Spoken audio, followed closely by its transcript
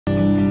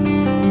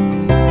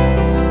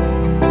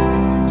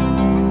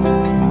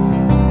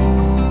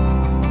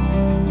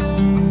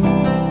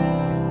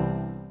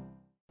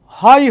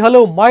Hi hello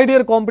my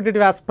dear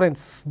competitive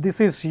aspirants, this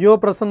is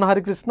your Prasanna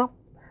Harikrishna.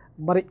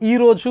 మరి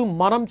ఈరోజు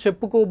మనం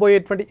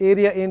చెప్పుకోబోయేటువంటి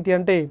ఏరియా ఏంటి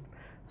అంటే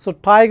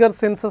టైగర్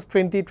సెన్సస్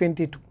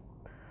 2022.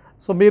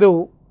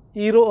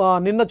 మీరు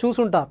నిన్న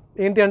చూసుంటారు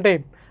ఏంటి అంటే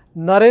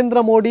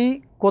నరేంద్ర మోడీ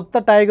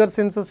కొత్త టైగర్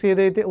సెన్సస్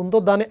ఏదైతే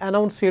ఉందో దాన్ని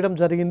అనౌన్స్ చేయడం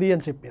జరిగింది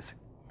అని చెప్పేసి.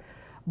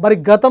 మరి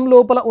గతం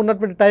లోపల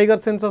ఉన్నటువంటి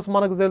టైగర్ సెన్సస్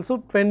మనకు తెలుసు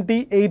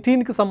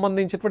 2018కి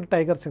సంబంధించినటువంటి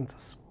టైగర్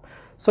సెన్సస్.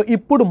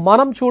 ఇప్పుడు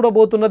మనం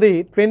చూడబోతున్నది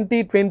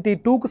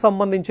 2022కు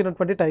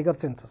సంబంధించినటువంటి టైగర్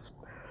సెన్సస్.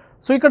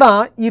 ఇక్కడ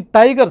ఈ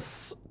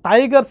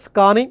టైగర్స్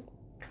కానీ,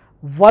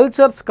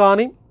 వల్చర్స్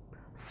కానీ,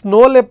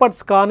 స్నో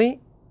లెపర్డ్స్ కానీ,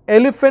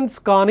 ఎలిఫెంట్స్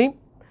కానీ,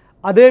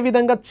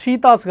 అదేవిధంగా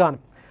చీతాస్ కానీ,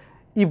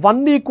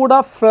 ఇవన్నీ కూడా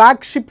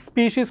ఫ్లాగ్షిప్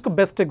స్పీషీస్కు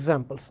బెస్ట్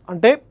ఎగ్జాంపుల్స్.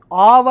 అంటే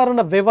ఆవరణ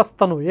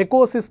వ్యవస్థను,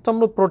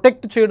 ఎకోసిస్టమ్ను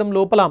ప్రొటెక్ట్ చేయడం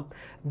లోపల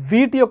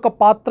వీటి యొక్క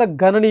పాత్ర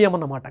గణనీయం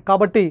అన్నమాట.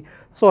 కాబట్టి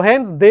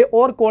hence they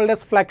are called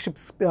as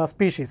flagship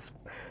species.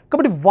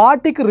 కాబట్టి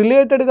వాటికి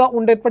రిలేటెడ్గా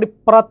ఉండేటువంటి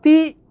ప్రతి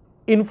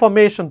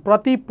ఇన్ఫర్మేషన్,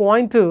 ప్రతి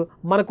పాయింట్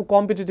మనకు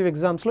కాంపిటేటివ్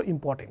ఎగ్జామ్స్లో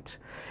ఇంపార్టెంట్.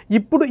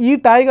 ఇప్పుడు ఈ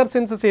టైగర్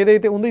సెన్సస్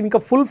ఏదైతే ఉందో ఇంకా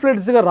ఫుల్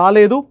ఫ్లెడ్జ్గా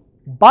రాలేదు,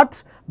 బట్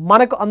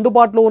మనకు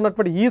అందుబాటులో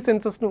ఉన్నటువంటి ఈ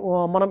సెన్సస్ను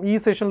మనం ఈ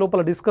సెషన్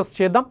లోపల డిస్కస్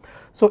చేద్దాం.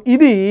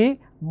 ఇది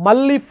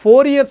మళ్ళీ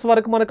 4 years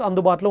వరకు మనకు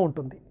అందుబాటులో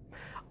ఉంటుంది.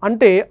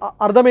 అంటే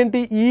అర్థం ఏంటి,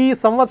 ఈ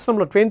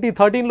సంవత్సరంలో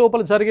 2013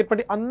 లోపల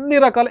జరిగేటువంటి అన్ని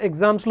రకాల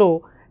ఎగ్జామ్స్లో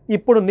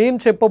ఇప్పుడు నేను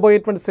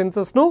చెప్పబోయేటువంటి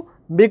సెన్సస్ను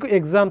మీకు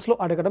ఎగ్జామ్స్లో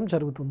అడగడం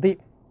జరుగుతుంది.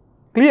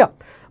 క్లియర్?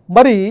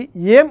 మరి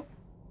ఏం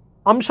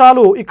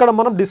అంశాలు ఇక్కడ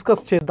మనం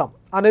డిస్కస్ చేద్దాం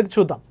అనేది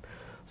చూద్దాం.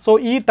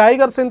 ఈ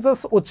టైగర్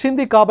సెన్సస్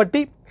వచ్చింది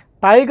కాబట్టి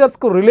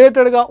టైగర్స్కు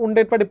రిలేటెడ్గా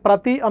ఉండేటువంటి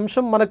ప్రతి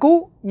అంశం మనకు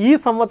ఈ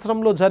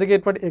సంవత్సరంలో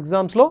జరిగేటువంటి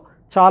ఎగ్జామ్స్లో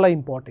చాలా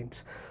ఇంపార్టెంట్.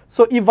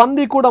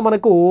 ఇవన్నీ కూడా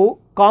మనకు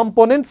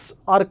కాంపోనెంట్స్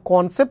ఆర్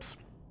కాన్సెప్ట్స్,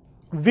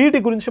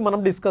 వీటి గురించి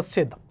మనం డిస్కస్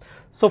చేద్దాం.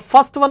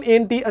 ఫస్ట్ వన్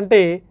ఏంటి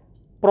అంటే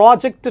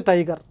project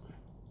tiger.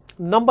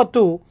 Number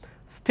 2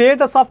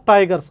 status of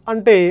tigers,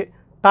 అంటే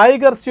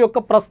టైగర్స్ యొక్క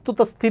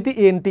ప్రస్తుత స్థితి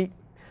ఏంటి.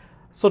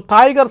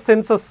 టైగర్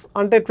సెన్సస్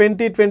అంటే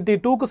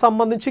 2022కు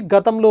సంబంధించి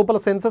గతం లోపల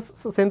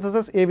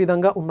సెన్ససెస్ ఏ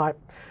విధంగా ఉన్నాయి.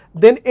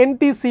 దెన్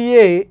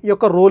ఎన్టీసీఏ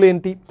యొక్క రోల్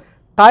ఏంటి,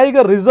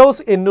 టైగర్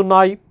రిజర్వ్స్ ఎన్ని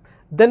ఉన్నాయి,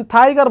 దెన్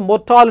టైగర్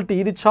మోర్టాలిటీ,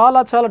 ఇది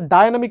చాలా చాలా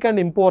డైనమిక్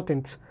అండ్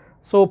ఇంపార్టెంట్.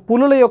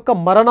 పులుల యొక్క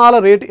మరణాల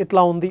రేటు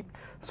ఎట్లా ఉంది.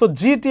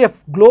 GTF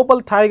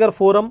global tiger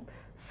forum,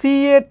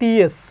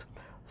 సిఏటిఎస్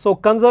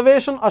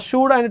conservation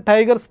assured and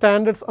tiger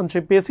standards అని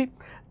చెప్పేసి,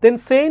 దెన్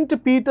సెయింట్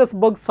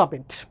పీటర్స్బర్గ్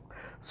సమిట్.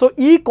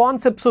 ఈ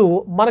కాన్సెప్ట్స్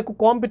మనకు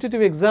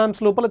కాంపిటేటివ్ ఎగ్జామ్స్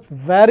లోపల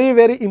వెరీ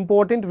వెరీ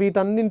ఇంపార్టెంట్.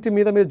 వీటన్నింటి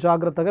మీద మీరు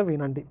జాగ్రత్తగా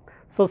వినండి.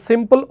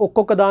 సింపుల్,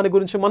 ఒక్కొక్క దాని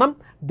గురించి మనం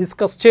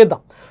డిస్కస్ చేద్దాం.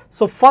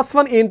 ఫస్ట్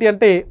వన్ ఏంటి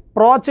అంటే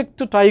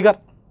ప్రాజెక్ట్ టైగర్.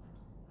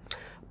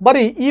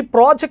 మరి ఈ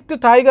ప్రాజెక్ట్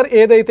టైగర్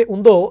ఏదైతే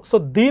ఉందో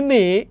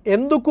దీన్ని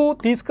ఎందుకు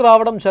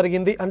తీసుకురావడం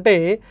జరిగింది అంటే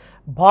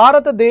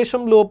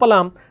భారతదేశం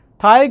లోపల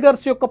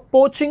టైగర్స్ యొక్క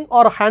పోచింగ్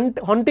ఆర్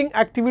హంటింగ్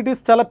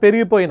యాక్టివిటీస్ చాలా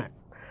పెరిగిపోయినాయి.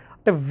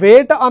 అంటే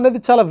వేట అనేది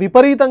చాలా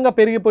విపరీతంగా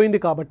పెరిగిపోయింది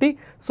కాబట్టి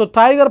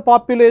టైగర్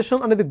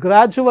పాపులేషన్ అనేది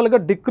గ్రాడ్యువల్గా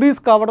డిక్రీజ్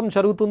కావడం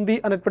జరుగుతుంది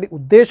అనేటువంటి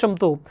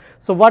ఉద్దేశంతో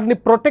వాటిని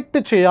ప్రొటెక్ట్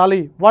చేయాలి,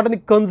 వాటిని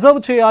కన్జర్వ్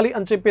చేయాలి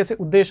అని చెప్పేసి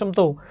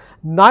ఉద్దేశంతో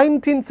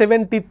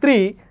 1973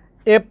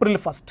 April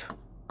 1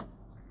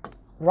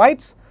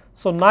 రైట్స్.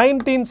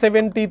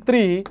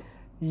 1973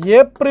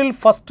 April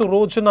 1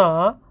 రోజున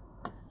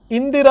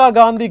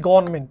ఇందిరాగాంధీ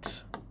గవర్నమెంట్,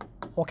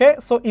 ఓకే,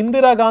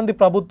 ఇందిరాగాంధీ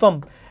ప్రభుత్వం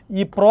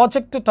ఈ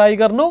ప్రాజెక్ట్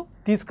టైగర్ను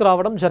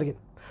తీసుకురావడం జరిగింది.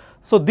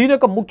 దీని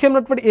యొక్క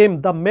ముఖ్యమైనటువంటి aim,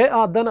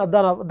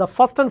 the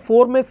first and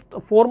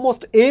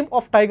foremost aim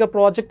of tiger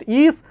project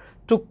is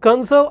to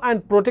conserve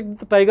and protect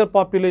the tiger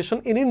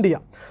population in India.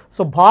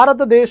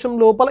 భారతదేశం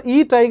లోపల ఈ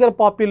టైగర్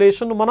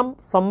పాపులేషన్ మనం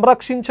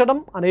సంరక్షించడం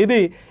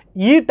అనేది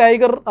ఈ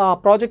టైగర్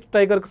ప్రాజెక్ట్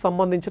టైగర్కి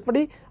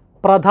సంబంధించినటువంటి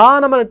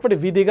ప్రధానమైనటువంటి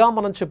విధిగా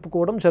మనం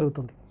చెప్పుకోవడం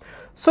జరుగుతుంది.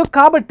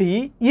 కాబట్టి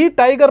ఈ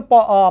టైగర్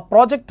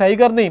ప్రాజెక్ట్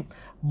టైగర్ని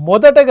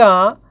మొదటగా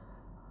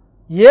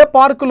ఏ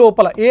పార్క్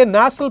లోపల, ఏ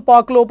నేషనల్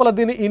పార్క్ లోపల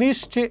దీన్ని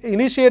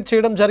ఇనిషియేట్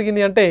చేయడం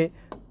జరిగింది అంటే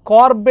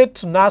కార్బెట్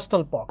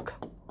నేషనల్ పార్క్.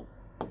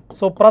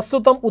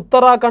 ప్రస్తుతం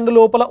ఉత్తరాఖండ్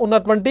లోపల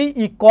ఉన్నటువంటి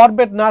ఈ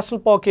కార్బెట్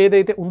నేషనల్ పార్క్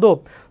ఏదైతే ఉందో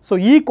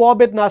ఈ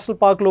కార్బెట్ నేషనల్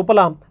పార్క్ లోపల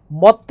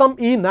మొత్తం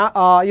ఈ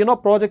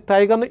ప్రాజెక్ట్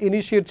టైగర్ను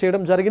ఇనిషియేట్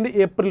చేయడం జరిగింది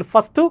April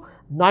 1,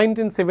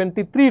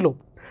 1973లో.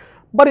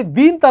 మరి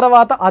దీని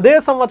తర్వాత అదే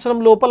సంవత్సరం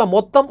లోపల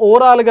మొత్తం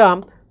ఓవరాల్గా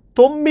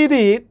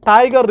 9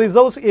 టైగర్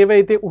రిజర్వ్స్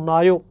ఏవైతే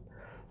ఉన్నాయో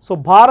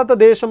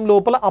భారతదేశం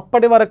లోపల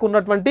అప్పటి వరకు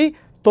ఉన్నటువంటి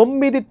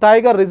 9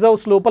 టైగర్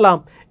రిజర్వ్స్ లోపల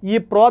ఈ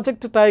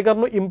ప్రాజెక్ట్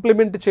టైగర్ను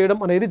ఇంప్లిమెంట్ చేయడం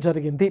అనేది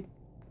జరిగింది.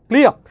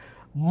 క్లియర్?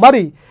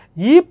 మరి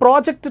ఈ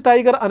ప్రాజెక్ట్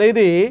టైగర్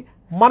అనేది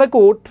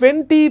మనకు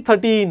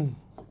 2013,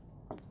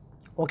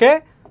 ఓకే,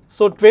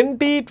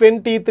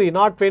 2023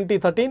 నాట్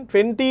 2013,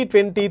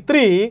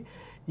 2023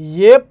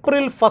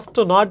 April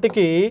 1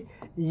 నాటికి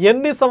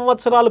ఎన్ని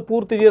సంవత్సరాలు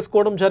పూర్తి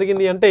చేసుకోవడం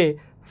జరిగింది అంటే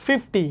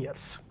 50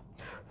 years.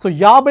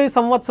 50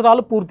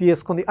 సంవత్సరాలు పూర్తి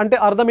చేసుకుంది. అంటే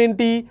అర్థం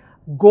ఏంటి,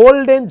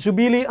 గోల్డెన్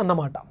జుబిలీ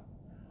అన్నమాట.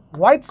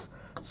 రైట్స్.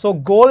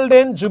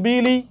 గోల్డెన్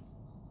జుబిలీ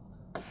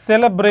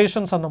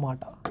సెలబ్రేషన్స్ అన్నమాట.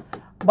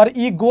 మరి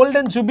ఈ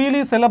గోల్డెన్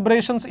జూబిలీ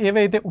సెలబ్రేషన్స్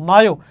ఏవైతే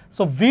ఉన్నాయో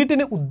సో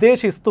వీటిని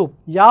ఉద్దేశిస్తూ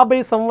 50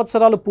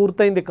 సంవత్సరాలు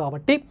పూర్తయింది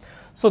కాబట్టి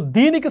సో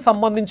దీనికి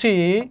సంబంధించి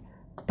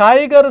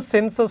టైగర్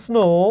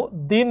సెన్సస్ను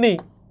దీన్ని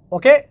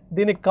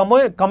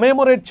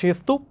కమెమొరేట్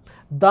చేస్తూ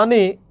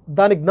దాని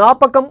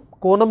జ్ఞాపకం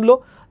కోణంలో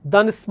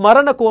దాని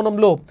స్మరణ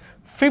కోణంలో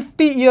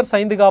 50 ఇయర్స్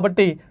అయింది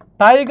కాబట్టి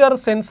tiger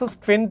census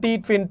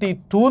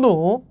 2022ను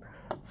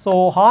so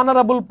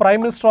honourable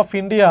prime minister of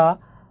India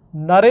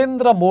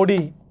Narendra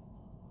Modi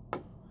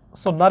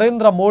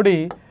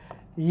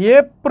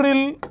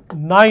April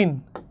 9,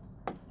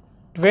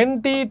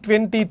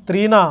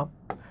 2023న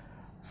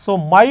so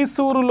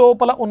Mysuru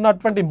లోపల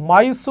ఉన్నటువంటి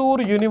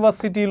మైసూర్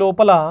యూనివర్సిటీ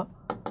లోపల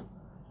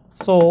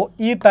సో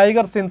ఈ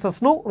టైగర్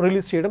సెన్సస్ను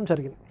రిలీజ్ చేయడం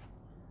జరిగింది.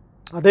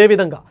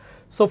 అదేవిధంగా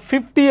సో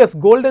 50 ఇయర్స్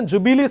గోల్డెన్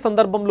జూబిలీ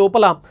సందర్భం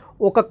లోపల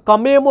ఒక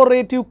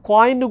కమెమొరేటివ్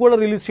కాయిన్ను కూడా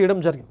రిలీజ్ చేయడం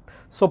జరిగింది.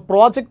 సో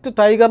ప్రాజెక్ట్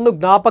టైగర్ను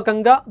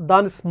జ్ఞాపకంగా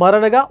దాని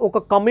స్మరణగా ఒక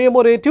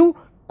కమెమొరేటివ్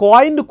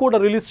కాయిన్ను కూడా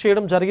రిలీజ్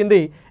చేయడం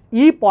జరిగింది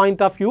ఈ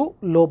పాయింట్ ఆఫ్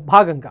వ్యూలో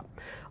భాగంగా.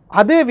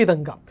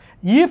 అదేవిధంగా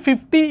ఈ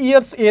 50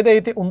 ఇయర్స్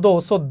ఏదైతే ఉందో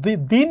సో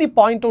దీన్ని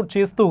పాయింట్అవుట్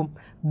చేస్తూ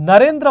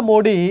నరేంద్ర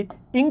మోడీ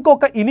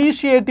ఇంకొక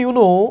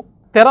ఇనిషియేటివ్ను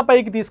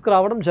తెరపైకి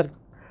తీసుకురావడం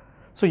జరిగింది.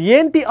 సో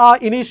ఏంటి ఆ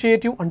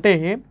ఇనిషియేటివ్ అంటే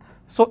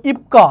సో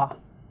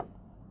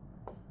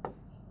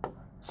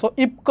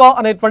ఇప్కా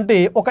అనేటువంటి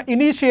ఒక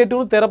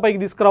ఇనిషియేటివ్ను తెరపైకి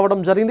తీసుకురావడం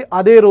జరిగింది.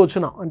 అదే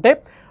రోజున అంటే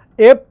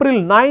ఏప్రిల్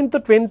 9,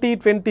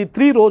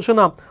 2023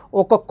 రోజున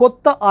ఒక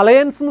కొత్త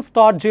అలయన్స్ను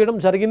స్టార్ట్ చేయడం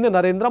జరిగింది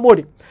నరేంద్ర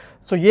మోడీ.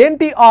 సో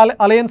ఏంటి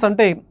అలయన్స్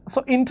అంటే so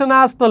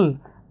international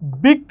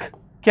big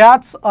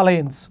cats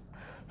alliance.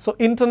 So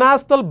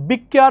international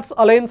big cats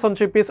alliance అని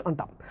చెప్పేసి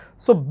అంటాం.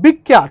 సో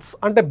బిగ్ క్యాట్స్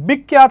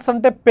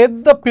అంటే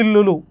పెద్ద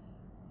పిల్లులు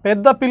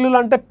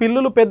అంటే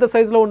పిల్లులు పెద్ద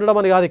సైజులో ఉండడం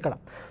అని కాదు ఇక్కడ.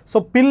 సో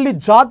పిల్లి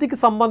జాతికి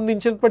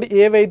సంబంధించినటువంటి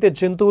ఏవైతే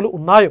జంతువులు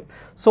ఉన్నాయో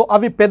సో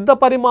అవి పెద్ద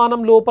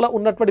పరిమాణం లోపల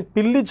ఉన్నటువంటి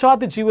పిల్లి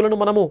జాతి జీవులను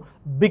మనము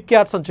బిగ్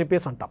క్యాట్స్ అని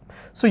చెప్పేసి అంటాం.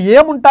 సో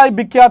ఏముంటాయి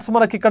బిగ్ క్యాట్స్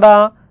మనకి ఇక్కడ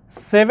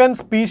 7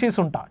 స్పీషీస్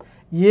ఉంటాయి.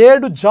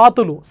 7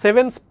 జాతులు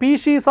 7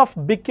 species of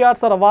big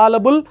cats are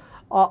available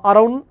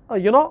around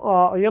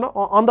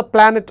on the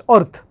planet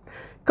earth.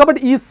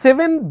 కాబట్టి ఈ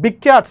 7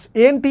 బిగ్ క్యాట్స్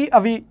ఏంటి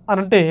అవి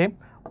అనంటే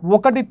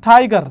ఒకటి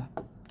టైగర్,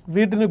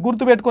 వీటిని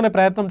గుర్తుపెట్టుకునే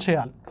ప్రయత్నం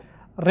చేయాలి.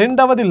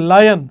 రెండవది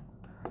లయన్,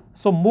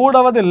 సో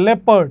మూడవది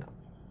లెపర్డ్,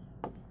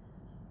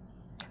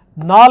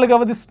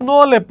 నాలుగవది స్నో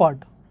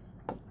లెపర్డ్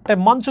అంటే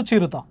మంచు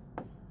చిరుత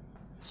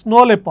స్నో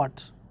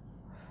లెపర్డ్,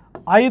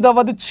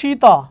 ఐదవది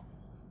చీతా,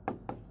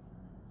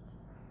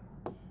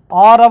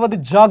 ఆరవది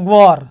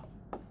జాగ్వార్,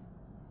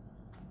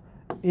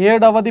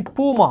 ఏడవది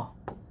పూమా.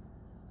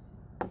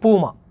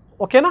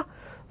 ఓకేనా?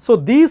 So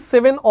these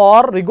 7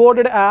 are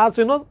regarded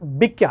as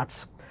big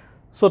cats.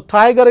 So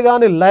tiger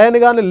కానీ, లయన్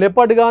కానీ,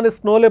 లెపర్డ్ కానీ,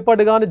 స్నో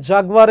లెపర్డ్ కానీ,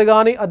 జాగ్వార్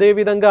కానీ,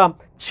 అదేవిధంగా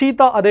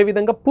చీతా,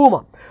 అదేవిధంగా పూమా.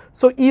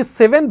 సో ఈ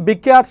 7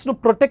 బిగ్ క్యాట్స్ను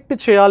ప్రొటెక్ట్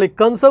చేయాలి,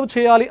 కన్సర్వ్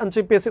చేయాలి అని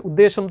చెప్పేసి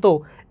ఉద్దేశంతో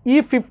ఈ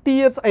 50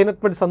 ఇయర్స్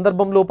అయినటువంటి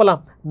సందర్భం లోపల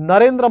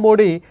నరేంద్ర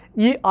మోడీ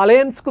ఈ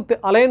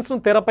అలయన్స్ను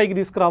తెరపైకి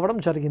తీసుకురావడం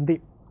జరిగింది.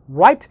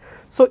 రైట్.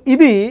 సో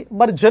ఇది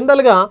మరి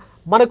జనరల్గా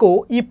మనకు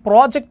ఈ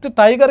ప్రాజెక్ట్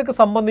టైగర్కి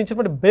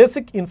సంబంధించినటువంటి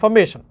బేసిక్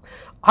ఇన్ఫర్మేషన్.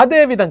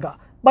 అదేవిధంగా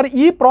మరి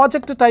ఈ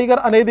ప్రాజెక్ట్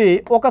టైగర్ అనేది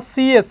ఒక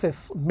CSS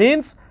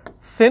మీన్స్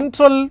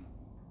సెంట్రల్,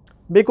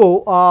 మీకు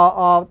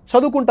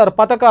చదువుకుంటారు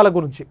పథకాల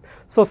గురించి.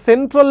 సో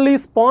సెంట్రల్లీ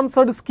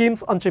స్పాన్సర్డ్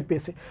స్కీమ్స్ అని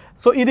చెప్పేసి.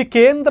 సో ఇది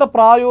కేంద్ర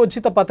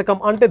ప్రాయోజిత పథకం.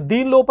 అంటే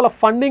దీని లోపల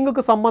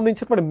ఫండింగ్కు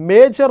సంబంధించినటువంటి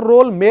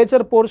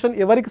మేజర్ పోర్షన్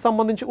ఎవరికి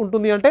సంబంధించి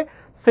ఉంటుంది అంటే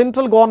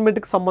సెంట్రల్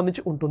గవర్నమెంట్కి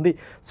సంబంధించి ఉంటుంది.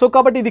 సో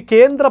కాబట్టి ఇది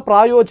కేంద్ర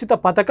ప్రాయోజిత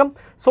పథకం.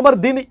 సో మరి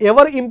దీన్ని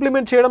ఎవరు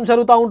ఇంప్లిమెంట్ చేయడం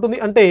జరుగుతూ ఉంటుంది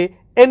అంటే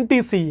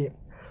NTCA.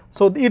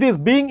 So it is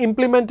being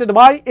implemented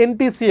by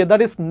NTCA,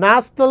 that is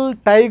National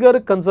Tiger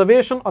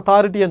Conservation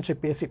Authority అని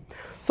చెప్పేసి.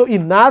 సో ఈ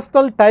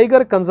నేషనల్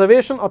టైగర్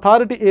కన్జర్వేషన్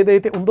అథారిటీ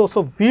ఏదైతే ఉందో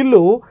సో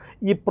వీళ్ళు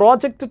ఈ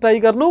ప్రాజెక్ట్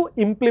టైగర్ను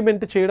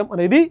ఇంప్లిమెంట్ చేయడం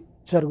అనేది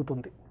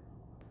జరుగుతుంది.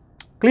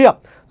 క్లియర్?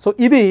 సో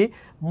ఇది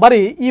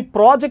మరి ఈ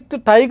ప్రాజెక్ట్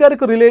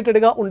టైగర్కి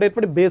రిలేటెడ్గా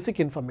ఉండేటువంటి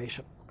బేసిక్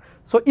ఇన్ఫర్మేషన్.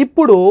 సో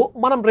ఇప్పుడు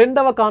మనం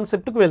రెండవ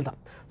కాన్సెప్ట్కి వెళ్దాం.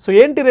 సో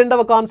ఏంటి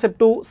రెండవ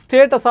కాన్సెప్టు?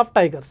 Status of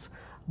tigers.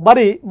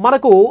 మరి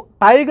మనకు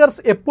టైగర్స్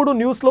ఎప్పుడు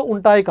న్యూస్లో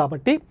ఉంటాయి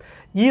కాబట్టి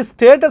ఈ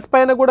స్టేటస్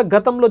పైన కూడా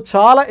గతంలో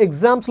చాలా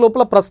ఎగ్జామ్స్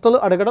లోపల ప్రశ్నలు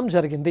అడగడం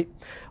జరిగింది.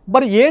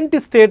 మరి ఏంటి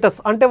స్టేటస్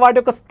అంటే వాటి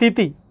యొక్క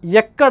స్థితి,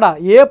 ఎక్కడ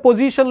ఏ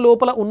పొజిషన్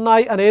లోపల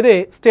ఉన్నాయి అనేదే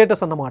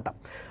స్టేటస్ అన్నమాట.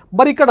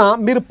 మరి ఇక్కడ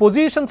మీరు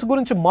పొజిషన్స్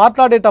గురించి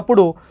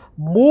మాట్లాడేటప్పుడు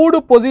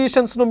 3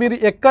 పొజిషన్స్ను మీరు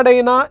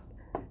ఎక్కడైనా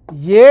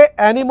ఏ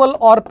యానిమల్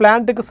ఆర్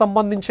ప్లాంట్కి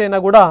సంబంధించైనా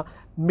కూడా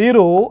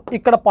మీరు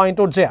ఇక్కడ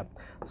పాయింట్అవుట్ చేయాలి.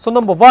 So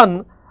number 1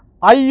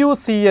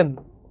 IUCN,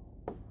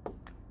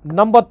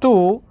 Number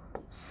 2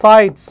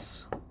 sites,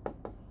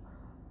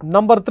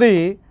 Number 3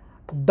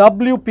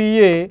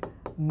 WPA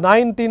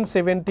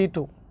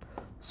 1972.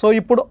 So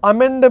ఇప్పుడు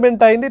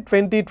అమెండ్మెంట్ అయింది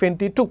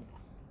 2022.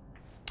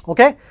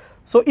 ఓకే.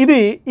 సో ఇది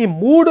ఈ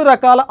 3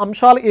 రకాల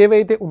అంశాలు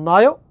ఏవైతే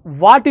ఉన్నాయో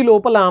వాటి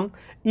లోపల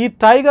ఈ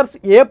టైగర్స్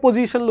ఏ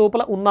పొజిషన్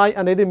లోపల ఉన్నాయి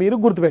అనేది మీరు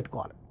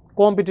గుర్తుపెట్టుకోవాలి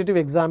కాంపిటేటివ్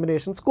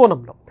ఎగ్జామినేషన్స్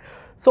కోణంలో.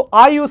 So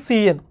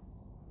IUCN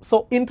so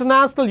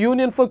international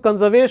union for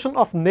conservation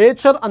of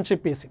nature అని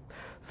చెప్పేసి,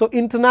 so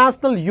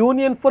international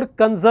union for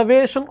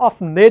conservation of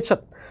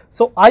nature,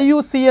 so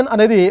IUCN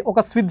అనేది ఒక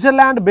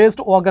స్విట్జర్లాండ్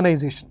బేస్డ్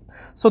ఆర్గనైజేషన్.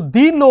 సో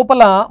దీని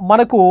లోపల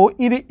మనకు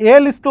ఇది ఏ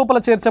లిస్ట్ లోపల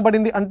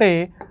చేర్చబడింది అంటే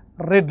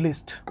రెడ్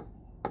లిస్ట్,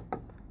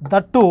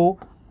 దట్టు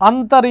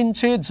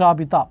అంతరించే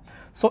జాబితా.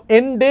 సో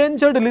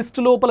ఎండేంజర్డ్ లిస్ట్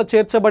లోపల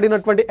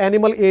చేర్చబడినటువంటి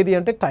యానిమల్ ఏది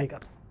అంటే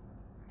టైగర్.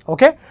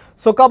 ఓకే,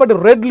 సో కాబట్టి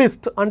రెడ్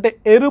లిస్ట్ అంటే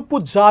ఎరుపు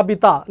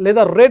జాబితా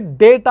లేదా రెడ్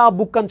డేటా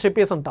బుక్ అని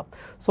చెప్పేసి అంటాం.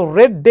 సో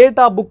రెడ్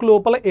డేటా బుక్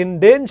లోపల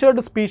ఎండేంజర్డ్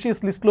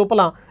స్పీషీస్ లిస్ట్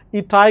లోపల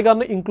ఈ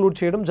టైగర్ను ఇంక్లూడ్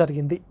చేయడం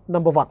జరిగింది.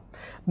 నెంబర్ 1.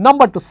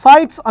 నెంబర్ 2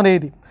 సైట్స్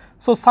అనేది.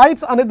 సో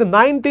సైట్స్ అనేది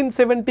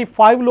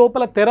 1975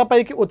 లోపల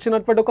తెరపైకి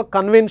వచ్చినటువంటి ఒక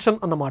కన్వెన్షన్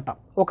అన్నమాట,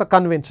 ఒక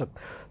convention.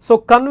 So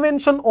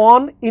convention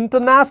on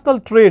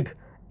international trade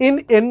in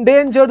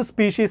endangered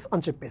species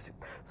అని చెప్పేసి.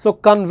 So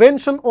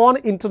convention on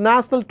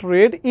international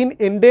trade in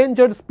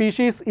endangered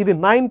species ఇది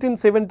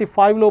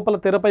 1975 లోపల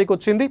తెరపైకి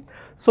వచ్చింది.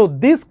 So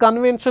this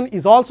convention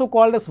is also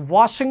called as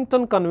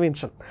Washington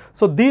convention.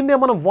 So దీన్నే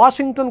మనం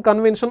వాషింగ్టన్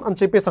కన్వెన్షన్ అని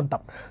చెప్పేసి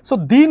అంటాం. సో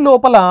దీని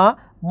లోపల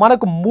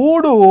మనకు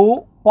 3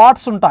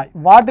 పార్ట్స్ ఉంటాయి,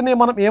 వాటిని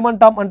మనం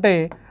ఏమంటాం అంటే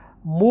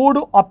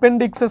 3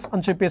 అపెండిక్సెస్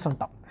అని చెప్పేసి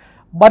అంటాం.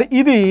 మరి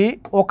ఇది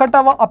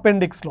 1వ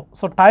అపెండిక్స్లో,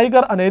 సో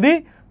టైగర్ అనేది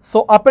సో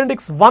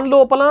అపెండిక్స్ 1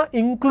 లోపల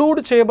ఇంక్లూడ్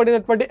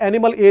చేయబడినటువంటి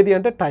యానిమల్ ఏది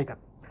అంటే టైగర్.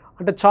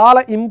 అంటే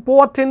చాలా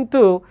important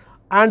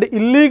and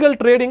illegal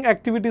trading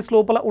activities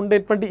లోపల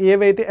ఉండేటువంటి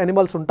ఏవైతే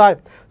యానిమల్స్ ఉంటాయో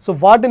సో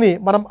వాటిని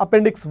మనం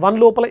అపెండిక్స్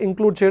 1 లోపల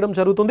ఇంక్లూడ్ చేయడం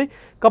జరుగుతుంది.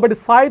 కాబట్టి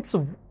సైట్స్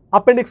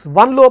అపెండిక్స్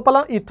 1 లోపల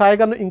ఈ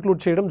టైగర్ను ఇంక్లూడ్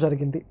చేయడం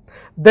జరిగింది.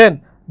 దెన్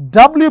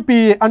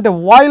WPA అంటే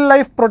wild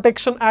life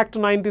protection act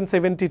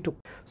 1972.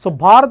 So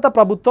భారత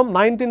ప్రభుత్వం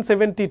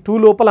 1972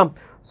 లోపల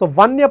సో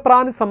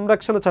వన్యప్రాణి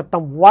సంరక్షణ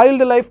చట్టం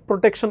వైల్డ్ లైఫ్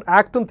ప్రొటెక్షన్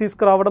యాక్ట్ను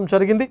తీసుకురావడం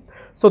జరిగింది.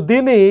 సో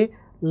దీన్ని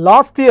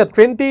లాస్ట్ ఇయర్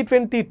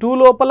 2022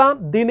 లోపల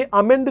దీన్ని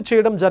అమెండ్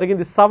చేయడం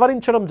జరిగింది,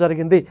 సవరించడం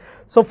జరిగింది.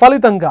 సో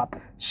ఫలితంగా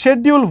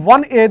షెడ్యూల్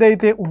 1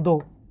 ఏదైతే ఉందో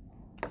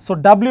సో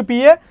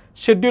WPA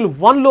షెడ్యూల్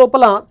 1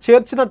 లోపల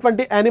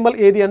చేర్చినటువంటి యానిమల్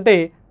ఏది అంటే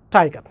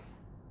టైగర్.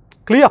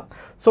 క్లియర్.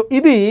 సో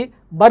ఇది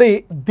మరి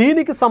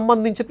దీనికి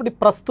సంబంధించినటువంటి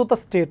ప్రస్తుత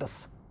status.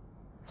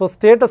 So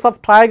status of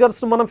tigers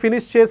మనం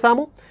ఫినిష్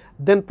చేసాము.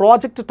 దెన్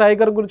ప్రాజెక్ట్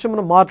టైగర్ గురించి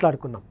మనం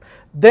మాట్లాడుకున్నాం.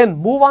 Then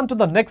move on to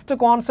the next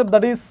concept,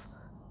 that is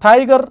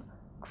tiger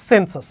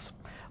census.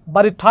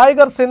 మరి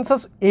టైగర్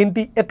సెన్సస్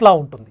ఏంటి, ఎట్లా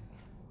ఉంటుంది,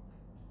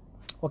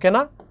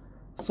 ఓకేనా?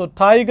 So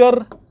tiger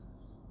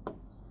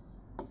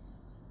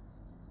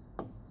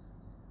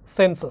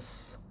census.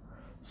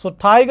 So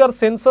tiger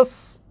census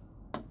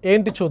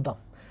ఏంటి చూద్దాం.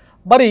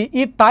 మరి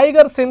ఈ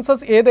టైగర్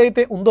సెన్సస్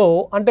ఏదైతే ఉందో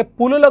అంటే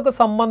పులులకు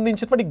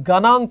సంబంధించినటువంటి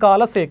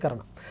గణాంకాల సేకరణ,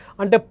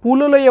 అంటే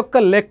పులుల యొక్క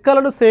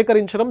లెక్కలను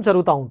సేకరించడం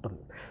జరుగుతూ ఉంటుంది.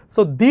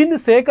 సో దీన్ని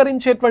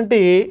సేకరించేటువంటి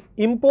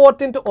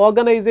ఇంపార్టెంట్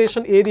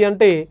ఆర్గనైజేషన్ ఏది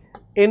అంటే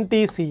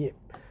NTCA.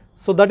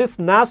 So that is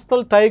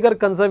national tiger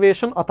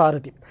conservation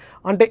authority.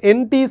 అంటే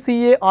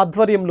NTCA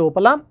ఆధ్వర్యం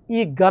లోపల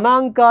ఈ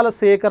గణాంకాల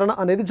సేకరణ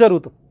అనేది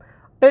జరుగుతుంది.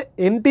 అంటే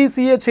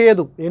NTCA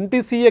చేయదు,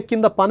 NTCA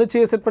కింద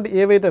పనిచేసేటువంటి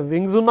ఏవైతే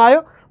వింగ్స్ ఉన్నాయో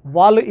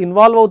వాళ్ళు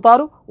ఇన్వాల్వ్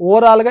అవుతారు.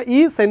 ఓవరాల్గా ఈ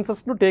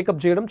సెన్సస్ను టేకప్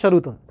చేయడం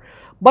జరుగుతుంది.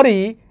 మరి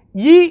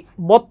ఈ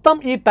మొత్తం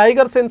ఈ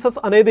టైగర్ సెన్సస్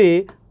అనేది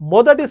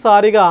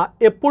మొదటిసారిగా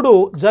ఎప్పుడు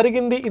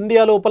జరిగింది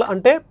ఇండియా లోపల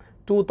అంటే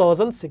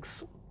 2006.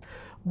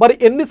 మరి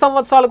ఎన్ని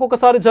సంవత్సరాలకు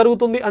ఒకసారి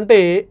జరుగుతుంది అంటే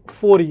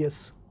 4 years.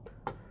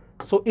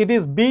 So it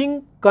is being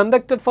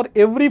conducted for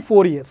every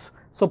 4 years.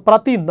 So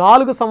ప్రతి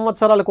 4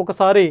 సంవత్సరాలకు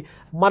ఒకసారి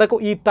మనకు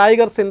ఈ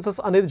టైగర్ సెన్సస్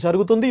అనేది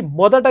జరుగుతుంది.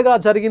 మొదటగా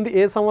జరిగింది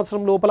ఏ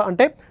సంవత్సరం లోపల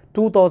అంటే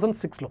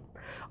 2006లో.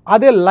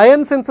 అదే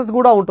లయన్ సెన్సస్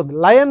కూడా ఉంటుంది.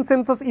 Lion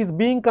census is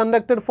being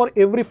conducted for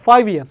every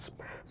 5 years.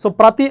 So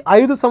ప్రతి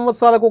 5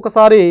 సంవత్సరాలకు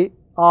ఒకసారి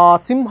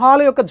సింహాల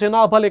యొక్క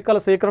జనాభా లెక్కల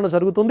సేకరణ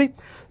జరుగుతుంది.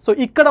 సో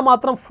ఇక్కడ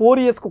మాత్రం 4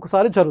 yearsకి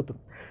ఒకసారి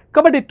జరుగుతుంది.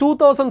 కాబట్టి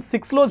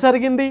 2006లో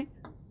జరిగింది,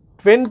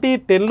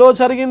 2010లో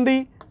జరిగింది,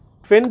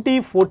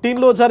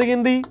 2014లో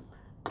జరిగింది,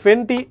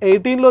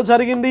 2018లో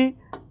జరిగింది,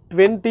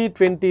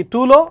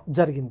 2022లో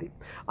జరిగింది.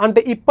 అంటే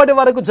ఇప్పటి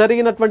వరకు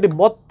జరిగినటువంటి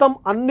మొత్తం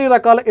అన్ని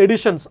రకాల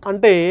ఎడిషన్స్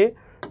అంటే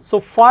సో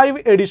 5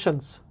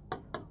 editions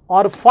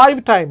ఆర్ 5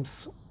 times,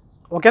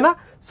 ఓకేనా?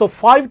 సో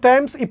 5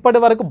 times ఇప్పటి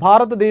వరకు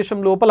భారతదేశం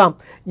లోపల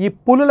ఈ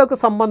పులులకు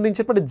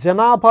సంబంధించినటువంటి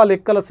జనాభా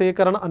లెక్కల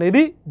సేకరణ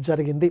అనేది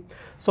జరిగింది.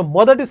 సో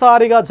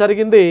మొదటిసారిగా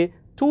జరిగింది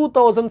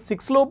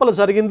 2006 లోపల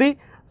జరిగింది.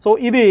 సో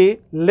ఇది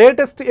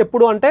లేటెస్ట్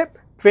ఎప్పుడు అంటే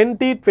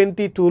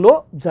 2022లో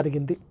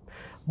జరిగింది.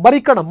 మరి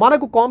ఇక్కడ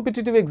మనకు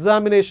competitive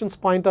examinations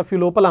point of view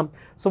లోపల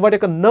సో వాటి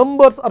యొక్క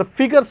నంబర్స్ ఆర్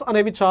ఫిగర్స్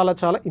అనేవి చాలా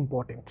చాలా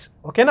ఇంపార్టెంట్,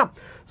 ఓకేనా?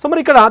 సో మరి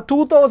ఇక్కడ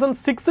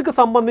 2006కి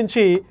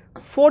సంబంధించి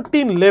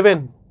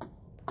 1411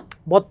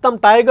 మొత్తం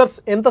టైగర్స్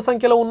ఎంత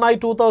సంఖ్యలో ఉన్నాయి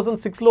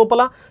 2006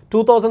 లోపల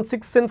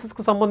 2006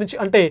 సెన్సస్కి సంబంధించి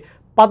అంటే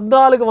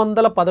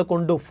 1411,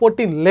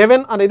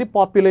 1411 అనేది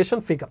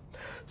పాపులేషన్ ఫిగర్.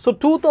 సో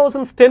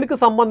 2010కి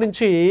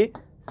సంబంధించి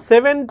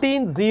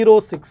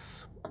 1706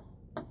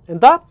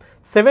 ఎంత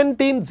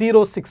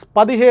 1706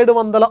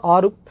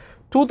 1706.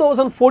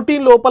 2014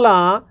 లోపల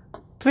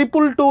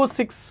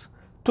 2226,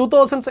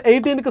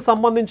 2018కి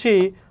సంబంధించి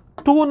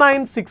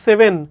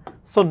 2967.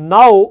 So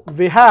now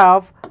we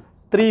have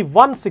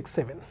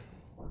 3167.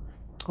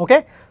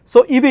 Okay, so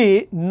ఇది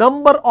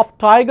number of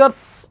tigers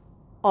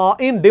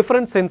in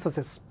different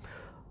censuses.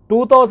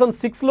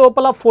 2006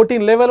 లోపల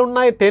 14 లెవెల్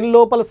ఉన్నాయి, 10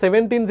 లోపల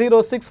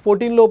 1706,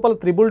 14 లోపల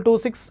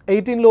 2226,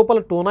 18 లోపల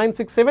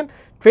 2967,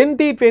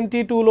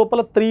 2022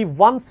 లోపల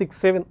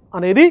 3167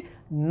 అనేది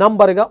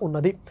నంబర్గా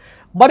ఉన్నది.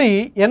 మరి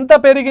ఎంత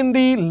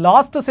పెరిగింది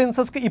లాస్ట్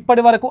సెన్సస్కి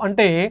ఇప్పటి వరకు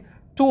అంటే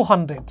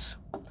 200.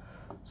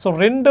 సో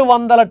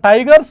 200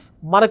 టైగర్స్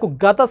మనకు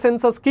గత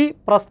సెన్సస్కి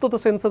ప్రస్తుత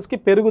సెన్సస్కి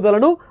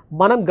పెరుగుదలను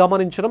మనం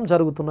గమనించడం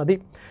జరుగుతున్నది.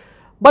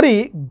 మరి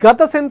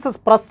గత సెన్సస్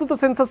ప్రస్తుత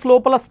సెన్సస్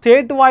లోపల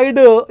state wide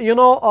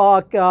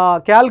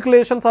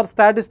calculations are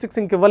statistics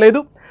ఇంక ఇవ్వలేదు.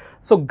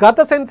 సో గత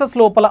సెన్సస్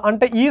లోపల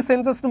అంటే ఈ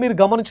సెన్సస్ను మీరు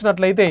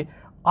గమనించినట్లయితే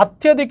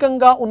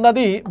అత్యధికంగా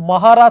ఉన్నది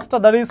Maharashtra,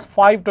 that is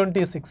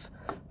 526,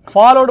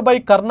 followed by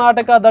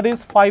Karnataka, that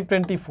is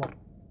 524.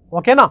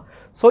 ఓకేనా.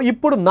 సో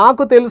ఇప్పుడు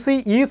నాకు తెలిసి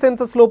ఈ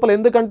సెన్సస్ లోపల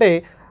ఎందుకంటే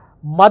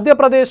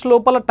మధ్యప్రదేశ్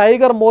లోపల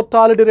టైగర్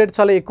మోర్టాలిటీ రేట్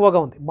చాలా ఎక్కువగా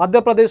ఉంది.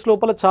 మధ్యప్రదేశ్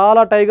లోపల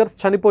చాలా టైగర్స్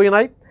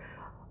చనిపోయినాయి,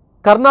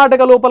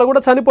 కర్ణాటక లోపల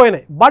కూడా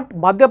చనిపోయినాయి. బట్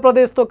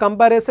మధ్యప్రదేశ్తో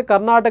కంపేర్ చేస్తే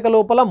కర్ణాటక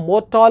లోపల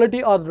mortality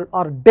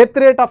are death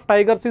rate of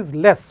tigers is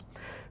less.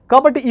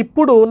 కాబట్టి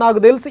ఇప్పుడు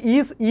నాకు తెలిసి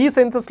ఈ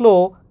సెన్సస్లో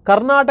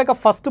కర్ణాటక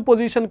ఫస్ట్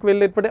పొజిషన్కి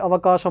వెళ్ళేటువంటి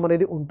అవకాశం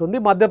అనేది ఉంటుంది,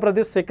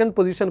 మధ్యప్రదేశ్ సెకండ్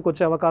పొజిషన్కి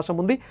వచ్చే అవకాశం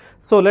ఉంది.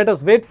 So let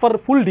us wait for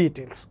full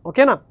details.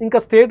 ఓకేనా.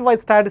 ఇంకా స్టేట్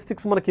వైజ్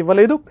స్టాటిస్టిక్స్ మనకి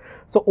ఇవ్వలేదు.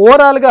 సో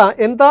ఓవరాల్గా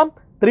ఎంత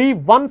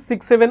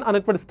 3167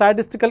 అనేటువంటి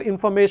statistical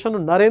information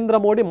Narendra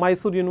Modi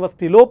Mysore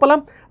university లోపల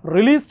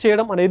రిలీజ్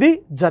చేయడం అనేది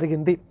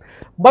జరిగింది.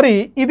 మరి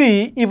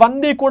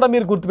ఇవన్నీ కూడా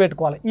మీరు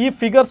గుర్తుపెట్టుకోవాలి. ఈ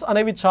ఫిగర్స్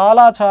అనేవి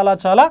చాలా చాలా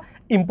చాలా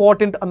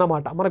ఇంపార్టెంట్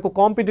అన్నమాట మనకు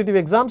కాంపిటేటివ్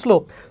ఎగ్జామ్స్లో.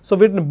 సో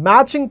వీటిని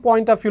మ్యాచింగ్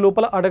పాయింట్ ఆఫ్ వ్యూ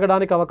లోపల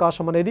అడగడానికి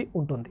అవకాశం అనేది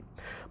ఉంటుంది.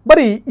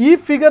 మరి ఈ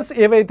ఫిగర్స్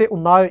ఏవైతే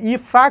ఉన్నాయో, ఈ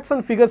ఫ్యాక్ట్స్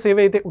అండ్ ఫిగర్స్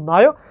ఏవైతే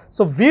ఉన్నాయో,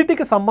 సో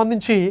వీటికి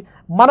సంబంధించి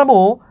మనము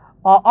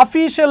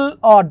అఫీషియల్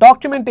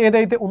డాక్యుమెంట్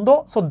ఏదైతే ఉందో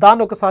సో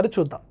దాన్ని ఒకసారి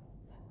చూద్దాం.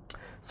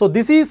 So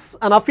this is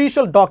an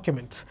official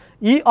document.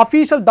 ఈ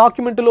అఫీషియల్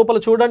డాక్యుమెంట్ లోపల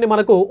చూడండి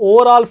మనకు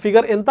ఓవరాల్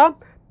ఫిగర్ ఎంత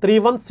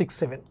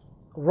 3167,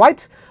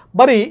 రైట్.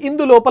 మరి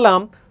ఇందులోపల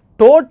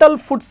total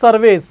food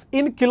surveys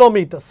in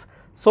kilometres.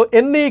 So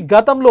ఎన్ని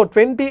గతంలో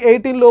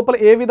 2018 లోపల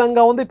ఏ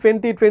విధంగా ఉంది,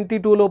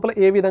 2022 లోపల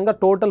ఏ విధంగా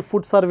టోటల్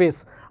ఫుడ్ సర్వేస్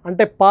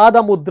అంటే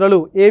పాదముద్రలు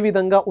ఏ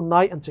విధంగా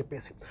ఉన్నాయి అని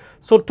చెప్పేసి.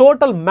 సో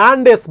టోటల్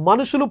మ్యాన్ డేస్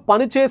మనుషులు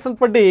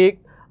పనిచేసినటువంటి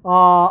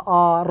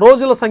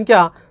రోజుల సంఖ్య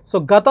సో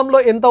గతంలో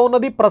ఎంత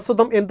ఉన్నది,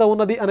 ప్రస్తుతం ఎంత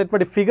ఉన్నది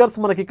అనేటువంటి ఫిగర్స్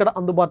మనకి ఇక్కడ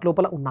అందుబాటు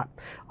లోపల ఉన్నాయి.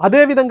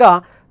 అదేవిధంగా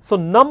so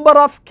number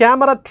of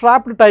camera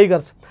trapped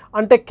tigers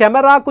అంటే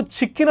కెమెరాకు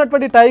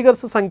చిక్కినటువంటి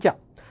టైగర్స్ సంఖ్య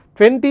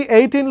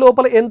 2018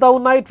 లోపల ఎంత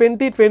ఉన్నాయి,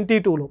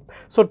 2022లో.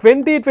 సో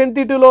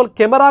 2022లో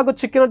కెమెరాకు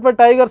చిక్కినటువంటి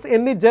టైగర్స్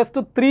ఎన్ని, జస్ట్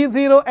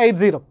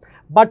 3080.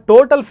 బట్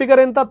టోటల్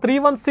ఫిగర్ ఎంత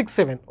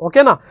 3167.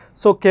 ఓకేనా.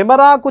 సో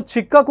కెమెరాకు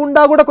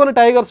చిక్కకుండా కూడా కొన్ని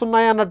టైగర్స్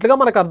ఉన్నాయి అన్నట్లుగా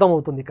మనకు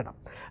అర్థమవుతుంది ఇక్కడ.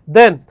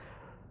 Then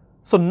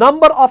so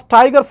number of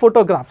tiger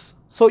photographs.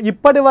 So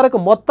ఇప్పటి వరకు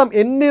మొత్తం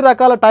ఎన్ని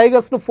రకాల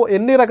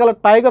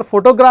టైగర్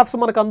ఫోటోగ్రాఫ్స్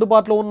మనకు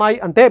అందుబాటులో ఉన్నాయి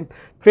అంటే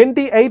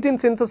 2018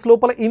 సెన్సస్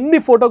లోపల ఇన్ని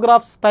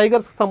ఫోటోగ్రాఫ్స్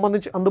టైగర్స్కి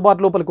సంబంధించి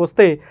అందుబాటు లోపలికి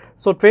వస్తే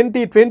సో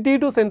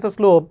 2022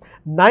 సెన్సస్లో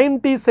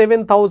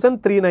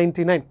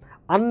 97,399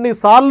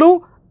 అన్నిసార్లు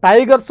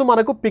టైగర్స్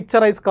మనకు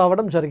పిక్చరైజ్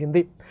కావడం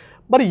జరిగింది.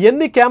 మరి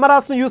ఎన్ని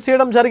కెమెరాస్ను యూజ్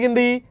చేయడం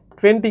జరిగింది,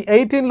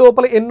 2018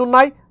 లోపల ఎన్ని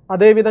ఉన్నాయి,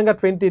 అదేవిధంగా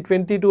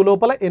 2022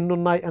 లోపల ఎన్ని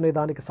ఉన్నాయి అనే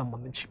దానికి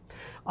సంబంధించి.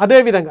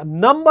 అదేవిధంగా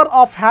number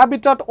of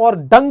habitat are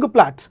dung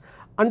plots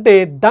అంటే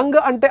డంగ్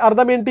అంటే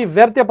అర్థం ఏంటి,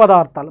 వ్యర్థ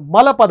పదార్థాలు,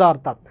 మల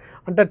పదార్థాలు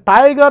అంటే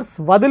టైగర్స్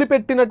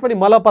వదిలిపెట్టినటువంటి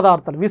మల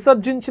పదార్థాలు,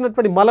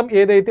 విసర్జించినటువంటి మలం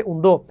ఏదైతే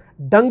ఉందో,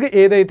 డంగ్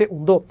ఏదైతే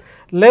ఉందో,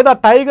 లేదా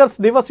టైగర్స్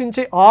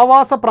నివసించే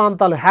ఆవాస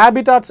ప్రాంతాలు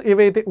హ్యాబిటాట్స్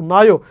ఏవైతే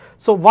ఉన్నాయో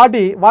సో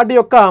వాటి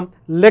యొక్క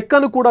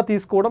లెక్కను కూడా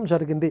తీసుకోవడం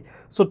జరిగింది.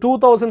 సో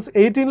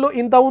 2018లో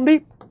ఇంత ఉంది,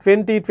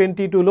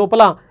 2022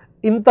 లోపల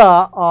ఇంత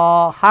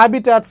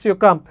హ్యాబిటాట్స్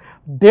యొక్క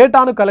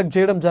డేటాను కలెక్ట్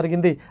చేయడం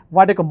జరిగింది,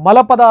 వాటి యొక్క మల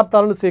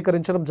పదార్థాలను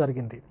సేకరించడం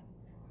జరిగింది.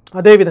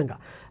 అదేవిధంగా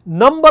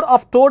number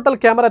of total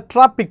camera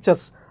trap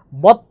pictures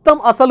మొత్తం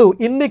అసలు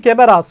ఇన్ని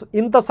కెమెరాస్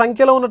ఇంత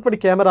సంఖ్యలో ఉన్నటువంటి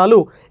కెమెరాలు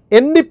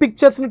ఎన్ని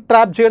పిక్చర్స్ని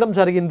ట్రాప్ చేయడం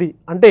జరిగింది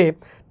అంటే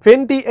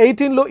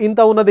 2018లో ఇంత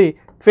ఉన్నది,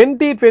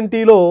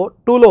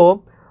 2022లో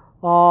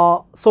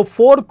సో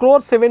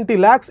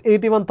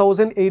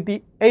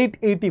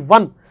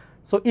 4,70,81,881.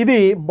 సో ఇది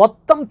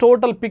మొత్తం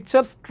total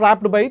pictures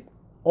trapped by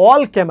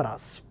all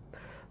cameras.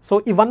 So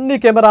ఇవన్నీ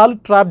కెమెరాలు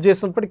ట్రాప్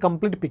చేసినటువంటి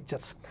కంప్లీట్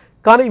పిక్చర్స్.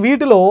 కానీ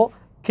వీటిలో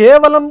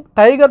కేవలం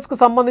టైగర్స్కు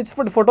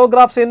సంబంధించినటువంటి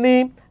ఫోటోగ్రాఫ్స్ ఎన్ని,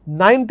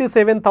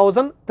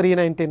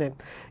 97,399.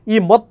 ఈ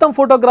మొత్తం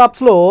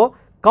ఫోటోగ్రాఫ్స్లో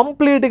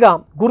కంప్లీట్గా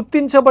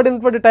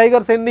గుర్తించబడినటువంటి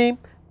టైగర్స్ ఎన్ని,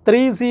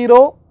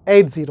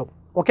 3080.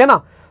 ఓకేనా.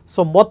 సో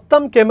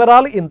మొత్తం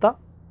కెమెరాలు ఇంత,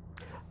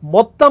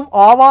 మొత్తం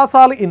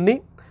ఆవాసాలు ఇన్ని,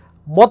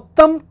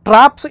 మొత్తం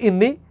ట్రాప్స్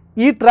ఇన్ని.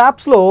 ఈ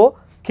ట్రాప్స్లో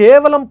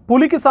కేవలం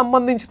పులికి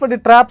సంబంధించినటువంటి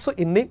ట్రాప్స్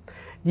ఇన్ని.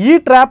 ఈ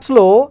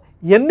ట్రాప్స్లో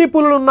ఎన్ని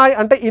పులులు ఉన్నాయి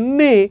అంటే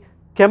ఇన్ని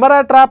కెమెరా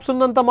ట్రాప్స్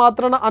ఉన్నంత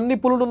మాత్రాన అన్ని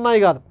పులులు ఉన్నాయి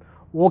కాదు.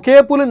 ఒకే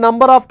పులి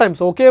నంబర్ ఆఫ్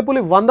టైమ్స్, ఒకే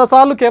పులి 100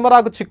 సార్లు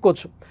కెమెరాకు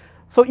చిక్కొచ్చు.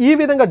 సో ఈ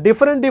విధంగా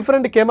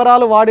డిఫరెంట్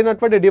కెమెరాలు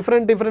వాడినటువంటి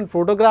డిఫరెంట్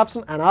ఫోటోగ్రాఫ్స్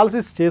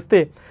అనాలిసిస్ చేస్తే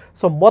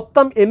సో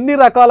మొత్తం ఎన్ని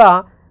రకాల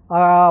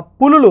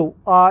పులులు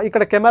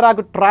ఇక్కడ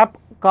కెమెరాకు ట్రాప్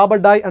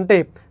కాబడ్డాయి అంటే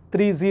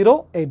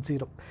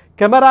 3080.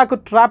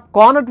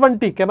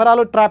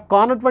 కెమెరాలో ట్రాప్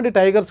కానటువంటి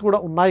టైగర్స్ కూడా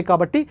ఉన్నాయి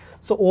కాబట్టి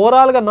సో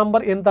ఓవరాల్గా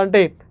నంబర్ ఎంత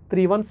అంటే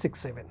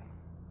 3167.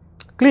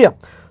 క్లియర్.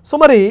 సో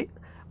మరి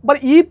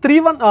ఈ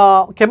 31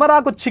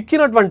 కెమెరాకు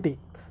చిక్కినటువంటి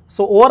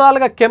సో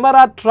ఓవరాల్గా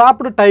కెమెరా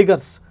ట్రాప్డ్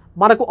టైగర్స్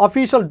మనకు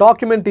అఫీషియల్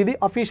డాక్యుమెంట్, ఇది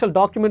అఫీషియల్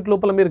డాక్యుమెంట్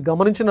లోపల మీరు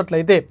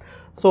గమనించినట్లయితే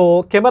సో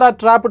కెమెరా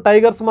ట్రాప్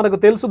టైగర్స్ మనకు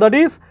తెలుసు, దట్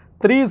ఈస్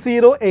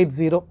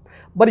 3080.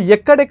 మరి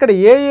ఎక్కడెక్కడ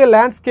ఏ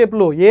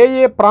ల్యాండ్స్కేప్లో ఏ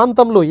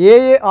ప్రాంతంలో ఏ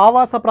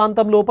ఆవాస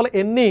ప్రాంతం లోపల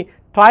ఎన్ని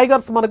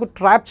టైగర్స్ మనకు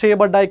ట్రాప్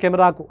చేయబడ్డాయి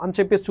కెమెరాకు అని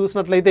చెప్పేసి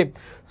చూసినట్లయితే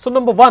so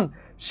number 1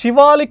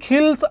 Shivalik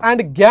hills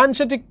and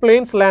Gangetic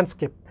planes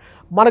landscape.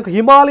 మనకు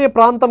హిమాలయ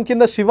ప్రాంతం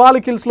కింద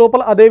శివాలిక్ హిల్స్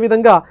లోపల,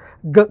 అదేవిధంగా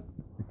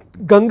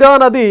గంగా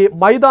నది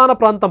మైదాన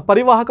ప్రాంతం,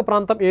 పరివాహక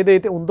ప్రాంతం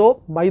ఏదైతే ఉందో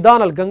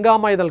మైదానాలు, గంగా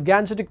మైదానాలు,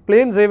 గ్యాంజెటిక్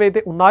ప్లేన్స్ ఏవైతే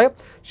ఉన్నాయో,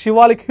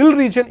 శివాలిక్ హిల్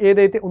రీజియన్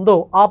ఏదైతే ఉందో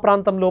ఆ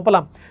ప్రాంతం లోపల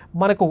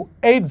మనకు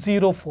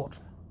 804.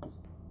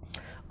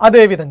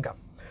 అదేవిధంగా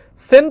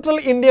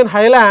central Indian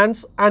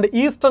highlands and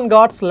eastern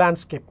Ghats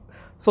landscape.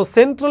 So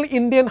central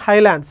Indian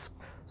highlands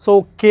so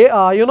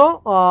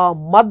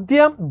మధ్య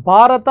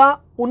భారత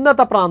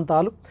ఉన్నత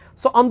ప్రాంతాలు.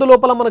 సో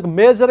అందులోపల మనకు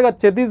మేజర్గా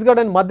ఛత్తీస్గఢ్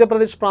అండ్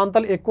మధ్యప్రదేశ్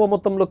ప్రాంతాలు ఎక్కువ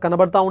మొత్తంలో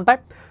కనబడతా ఉంటాయి.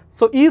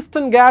 So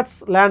eastern Ghats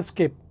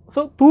landscape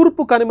so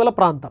తూర్పు కనిమల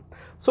ప్రాంతం.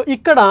 సో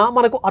ఇక్కడ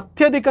మనకు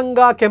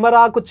అత్యధికంగా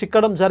కెమెరాకు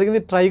చిక్కడం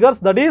జరిగింది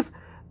టైగర్స్, దట్ ఈస్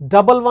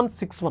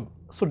 1161.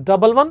 సో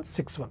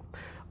 1161.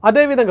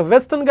 అదేవిధంగా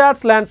వెస్టర్న్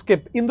ఘాట్స్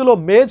ల్యాండ్స్కేప్, ఇందులో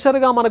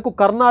మేజర్గా మనకు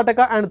కర్ణాటక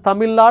అండ్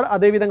తమిళనాడు,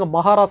 అదేవిధంగా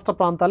మహారాష్ట్ర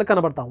ప్రాంతాలు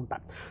కనబడతా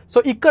ఉంటాయి. సో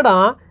ఇక్కడ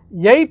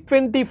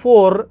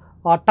 824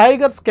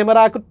 టైగర్స్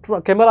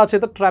కెమెరా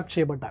చేత ట్రాప్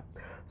చేయబడ్డాయి.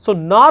 So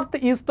north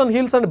eastern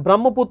hills and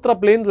Brahmaputra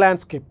plane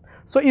landscape.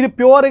 So ఇది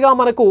ప్యూర్గా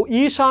మనకు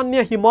ఈశాన్య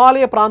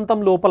హిమాలయ ప్రాంతం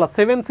లోపల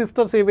 7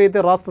 సిస్టర్స్ ఏవైతే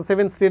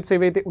 7 స్టేట్స్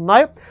ఏవైతే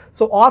ఉన్నాయో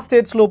సో ఆ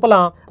స్టేట్స్ లోపల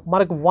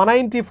మనకు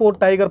 194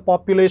 టైగర్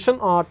పాపులేషన్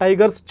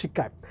టైగర్స్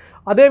చిక్కాయి.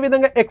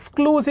 అదేవిధంగా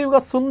ఎక్స్క్లూజివ్గా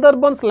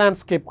సుందర్బన్స్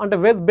ల్యాండ్స్కేప్ అంటే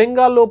వెస్ట్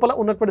బెంగాల్ లోపల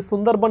ఉన్నటువంటి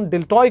సుందర్బన్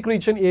డెల్టాయిక్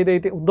రీజియన్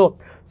ఏదైతే ఉందో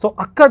సో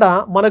అక్కడ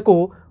మనకు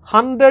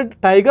 100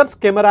 టైగర్స్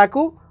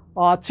కెమెరాకు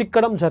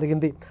చిక్కడం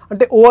జరిగింది.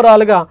 అంటే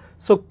ఓవరాల్గా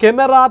సో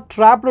కెమెరా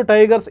ట్రాప్డ్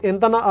టైగర్స్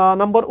ఎంత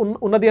నంబర్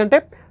ఉన్నది అంటే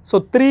సో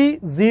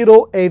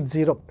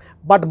 3080.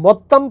 బట్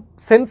మొత్తం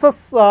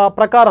సెన్సస్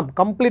ప్రకారం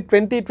కంప్లీట్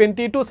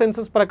 2022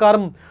 సెన్సస్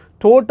ప్రకారం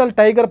టోటల్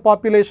టైగర్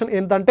పాపులేషన్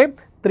ఎంతంటే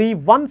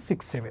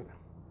 3167.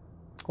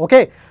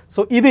 ఓకే.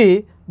 సో ఇది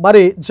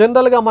మరి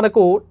జనరల్గా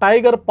మనకు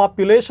టైగర్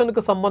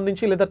పాపులేషన్కు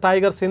సంబంధించి లేదా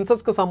టైగర్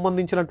సెన్సస్కు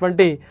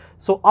సంబంధించినటువంటి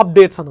సో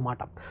అప్డేట్స్ అన్నమాట.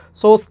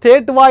 సో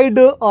స్టేట్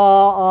వైడ్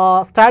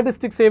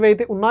స్టాటిస్టిక్స్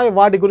ఏవైతే ఉన్నాయో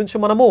వాటి గురించి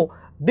మనము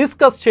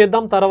డిస్కస్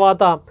చేద్దాం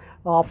తర్వాత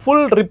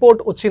ఫుల్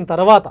రిపోర్ట్ వచ్చిన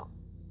తర్వాత.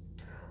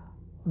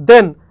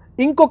 దెన్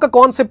ఇంకొక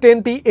కాన్సెప్ట్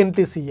ఏంటి,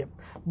 ఎన్టీసీఏ.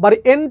 మరి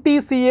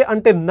ఎన్టీసీఏ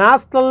అంటే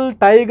national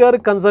tiger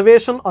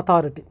conservation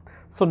authority.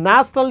 So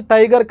national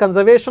tiger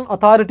conservation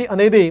authority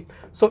అనేది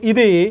సో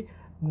ఇది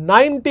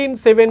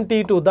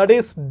 1972 దట్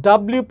ఈస్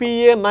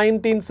WPA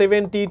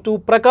 1972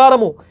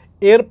 ప్రకారము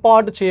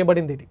ఏర్పాటు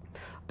చేయబడింది. ఇది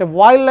అంటే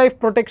వైల్డ్ లైఫ్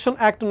ప్రొటెక్షన్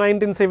యాక్ట్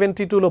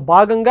 1972లో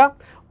భాగంగా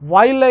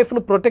వైల్డ్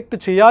లైఫ్ను ప్రొటెక్ట్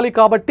చేయాలి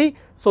కాబట్టి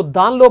సో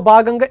దానిలో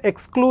భాగంగా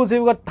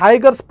ఎక్స్క్లూజివ్గా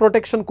టైగర్స్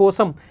ప్రొటెక్షన్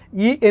కోసం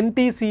ఈ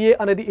ఎన్టీసీఏ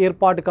అనేది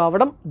ఏర్పాటు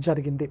కావడం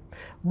జరిగింది.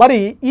 మరి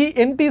ఈ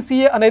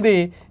ఎన్టీసీఏ అనేది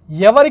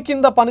ఎవరి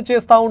కింద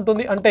పనిచేస్తూ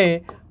ఉంటుంది అంటే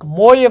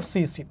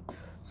MOFCC.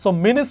 So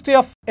ministry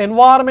of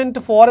environment,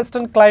 forest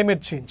and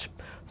climate change.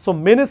 So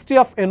ministry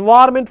of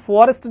environment,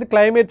 forest and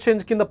climate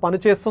change కింద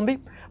పనిచేస్తుంది.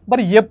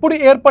 మరి ఎప్పుడు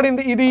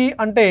ఏర్పడింది ఇది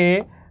అంటే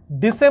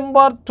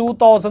డిసెంబర్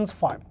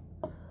 2005.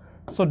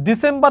 సో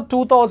డిసెంబర్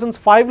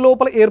 2005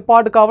 లోపల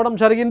ఏర్పాటు కావడం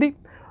జరిగింది.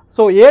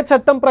 సో ఏ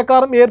చట్టం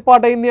ప్రకారం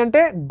ఏర్పాటైంది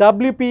అంటే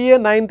WPA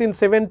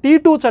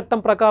 1972 చట్టం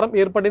ప్రకారం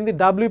ఏర్పడింది.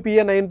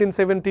 WPA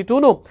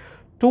 1972ను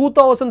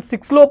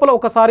 2006 లోపల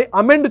ఒకసారి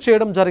అమెండ్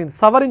చేయడం జరిగింది,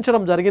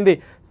 సవరించడం జరిగింది.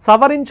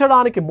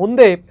 సవరించడానికి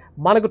ముందే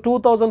మనకు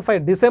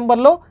 2005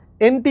 డిసెంబర్లో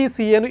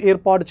ఎన్టీసీఏను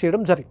ఏర్పాటు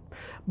చేయడం జరిగింది.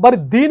 మరి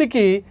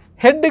దీనికి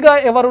హెడ్గా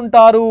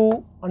ఎవరుంటారు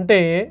అంటే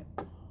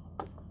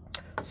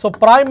so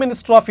prime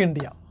minister of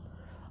India.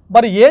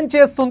 మరి ఏం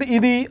చేస్తుంది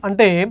ఇది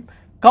అంటే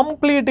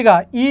కంప్లీట్గా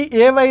ఈ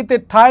ఏవైతే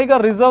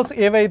టైగర్ రిజర్వ్స్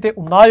ఏవైతే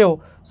ఉన్నాయో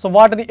సో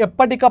వాటిని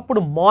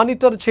ఎప్పటికప్పుడు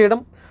మానిటర్ చేయడం,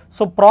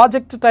 సో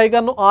ప్రాజెక్ట్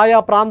టైగర్ను ఆయా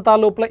ప్రాంతాల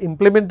లోపల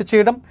ఇంప్లిమెంట్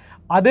చేయడం,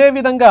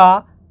 అదేవిధంగా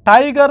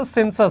టైగర్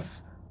సెన్సస్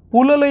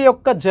పులుల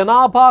యొక్క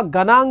జనాభా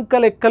గణాంక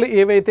లెక్కలు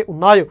ఏవైతే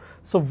ఉన్నాయో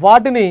సో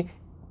వాటిని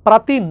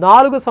ప్రతి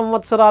 4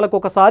 సంవత్సరాలకు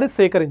ఒకసారి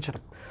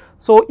సేకరించడం.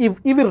 సో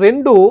ఇవి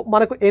రెండు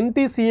మనకు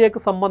ఎన్టీసీఏకు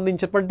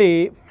సంబంధించినటువంటి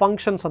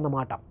ఫంక్షన్స్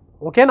అన్నమాట.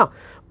 ఓకేనా.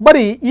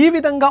 మరి ఈ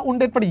విధంగా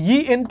ఉండేటువంటి ఈ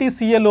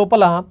ఎన్టీసీఏ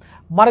లోపల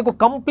మనకు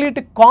కంప్లీట్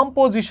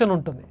కాంపోజిషన్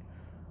ఉంటుంది.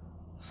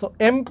 సో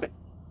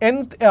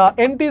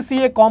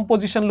ఎన్టీసీఏ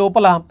కాంపోజిషన్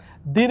లోపల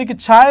దీనికి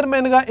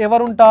చైర్మన్గా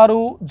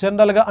ఎవరుంటారు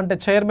జనరల్గా అంటే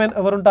చైర్మన్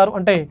ఎవరుంటారు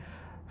అంటే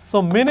సో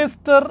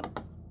మినిస్టర్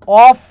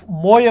ఆఫ్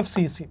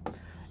MOFCC.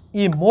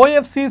 ఈ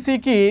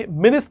మోఎఫ్సిసికి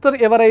మినిస్టర్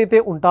ఎవరైతే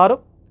ఉంటారో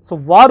సో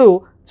వారు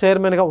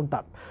చైర్మన్గా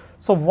ఉంటారు.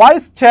 So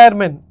vice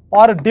chairman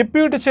are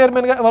deputy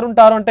చైర్మన్గా ఎవరు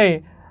ఉంటారు అంటే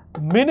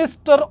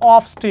minister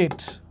of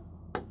state.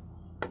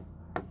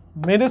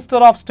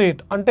 Minister of state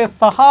అంటే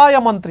సహాయ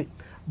మంత్రి.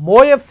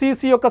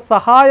 మోఎఫ్సిసి యొక్క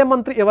సహాయ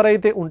మంత్రి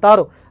ఎవరైతే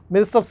ఉంటారో,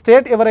 మినిస్టర్ ఆఫ్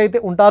స్టేట్ ఎవరైతే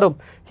ఉంటారో,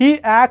 he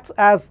acts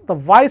as the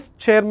vice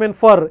chairman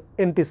for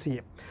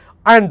NTCA.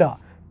 And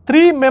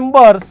 3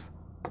 members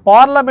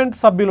parliament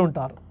సభ్యులు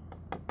ఉంటారు.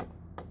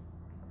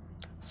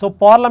 సో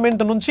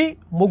పార్లమెంట్ నుంచి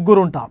 3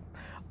 ఉంటారు.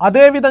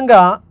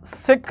 అదేవిధంగా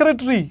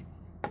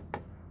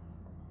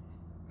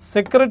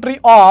సెక్రటరీ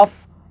ఆఫ్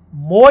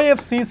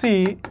మోఎఫ్సిసి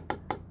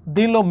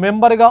దీనిలో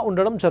మెంబర్గా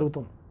ఉండడం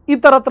జరుగుతుంది.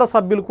 ఇతరత్ర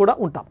సభ్యులు కూడా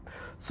ఉంటారు.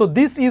 So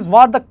this is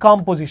what the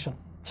composition.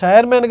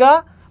 చైర్మన్గా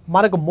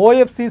మనకు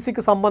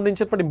మోఎఫ్సిసికి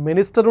సంబంధించినటువంటి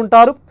మినిస్టర్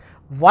ఉంటారు.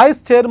 వైస్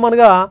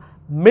చైర్మన్గా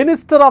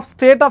మినిస్టర్ ఆఫ్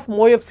స్టేట్ ఆఫ్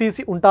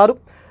మోఎఫ్సిసి ఉంటారు.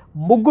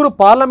 3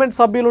 పార్లమెంట్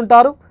సభ్యులు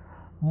ఉంటారు.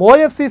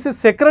 మోఎఫ్సిసి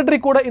సెక్రటరీ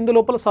కూడా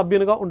ఇందులోపల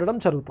సభ్యునిగా ఉండడం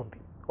జరుగుతుంది.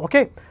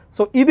 ఓకే,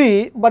 సో ఇది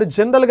మరి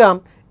జనరల్గా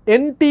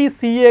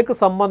ఎన్టీసీఏకు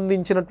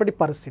సంబంధించినటువంటి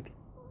పరిస్థితి.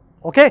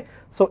 ఓకే,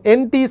 సో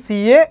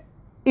ఎన్టీసీఏ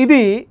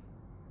ఇది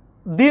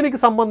దీనికి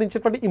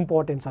సంబంధించినటువంటి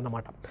ఇంపార్టెన్స్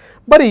అన్నమాట.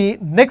 మరి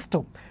నెక్స్ట్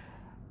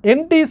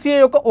ఎన్టీసీఏ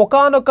యొక్క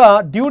ఒకానొక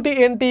డ్యూటీ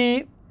ఏంటి?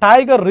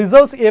 టైగర్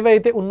రిజర్వ్స్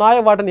ఏవైతే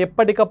ఉన్నాయో వాటిని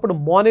ఎప్పటికప్పుడు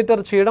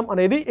మానిటర్ చేయడం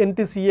అనేది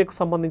ఎన్టీసీఏకు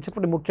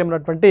సంబంధించినటువంటి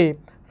ముఖ్యమైనటువంటి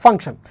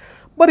ఫంక్షన్.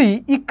 మరి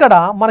ఇక్కడ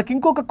మనకి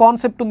ఇంకొక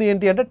కాన్సెప్ట్ ఉంది,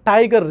 ఏంటి అంటే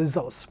టైగర్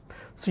రిజర్వ్స్.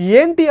 సో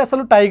ఏంటి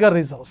అసలు టైగర్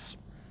రిజర్వ్స్?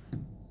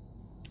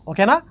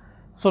 ఓకేనా?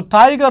 సో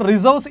టైగర్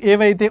రిజర్వ్స్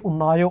ఏవైతే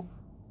ఉన్నాయో,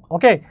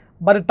 ఓకే,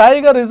 మరి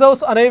టైగర్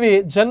రిజర్వ్స్ అనేవి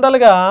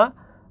జనరల్గా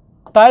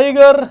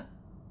టైగర్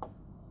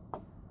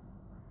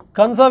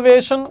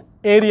కన్జర్వేషన్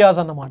ఏరియాస్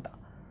అన్నమాట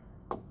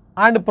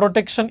అండ్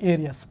ప్రొటెక్షన్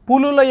ఏరియాస్.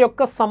 పులుల యొక్క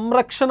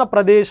సంరక్షణ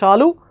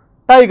ప్రదేశాలు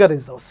టైగర్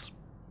రిజర్వ్స్.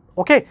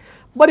 ఓకే,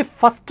 మరి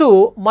ఫస్ట్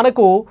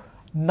మనకు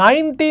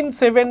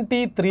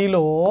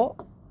 1973లో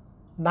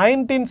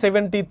 9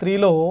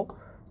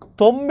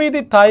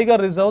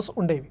 టైగర్ రిజర్వ్స్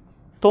ఉండేవి.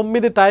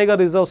 9 tiger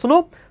రిజర్వ్స్ను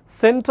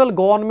central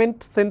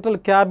government, central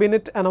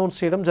cabinet announce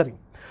చేయడం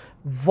జరిగింది.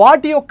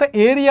 వాటి యొక్క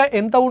ఏరియా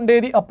ఎంత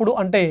ఉండేది అప్పుడు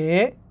అంటే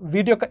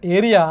వీటి యొక్క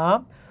ఏరియా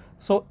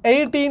సో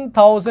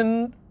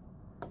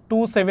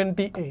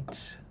 18,278.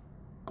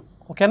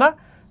 ఓకేనా?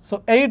 So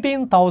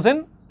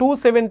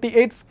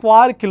 18,278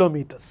 square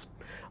kilometres.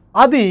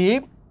 అది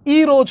ఈ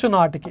రోజు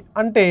నాటికి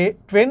అంటే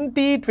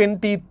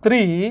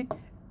 2023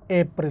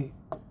 ఏప్రిల్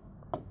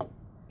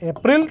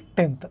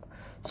 10th.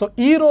 సో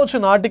ఈ రోజు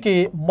నాటికి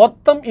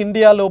మొత్తం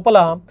ఇండియా లోపల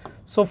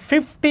so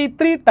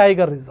 53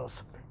 tiger reserves,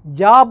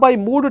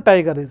 53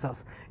 tiger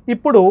reserves.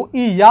 ఇప్పుడు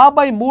ఈ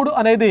 53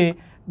 అనేది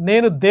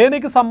నేను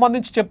దేనికి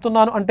సంబంధించి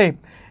చెప్తున్నాను అంటే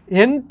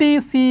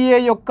ఎన్టీసీఏ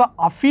యొక్క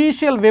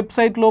అఫీషియల్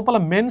వెబ్సైట్ లోపల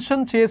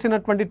మెన్షన్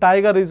చేసినటువంటి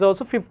టైగర్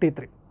రిజర్వ్స్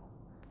 53.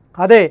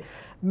 అదే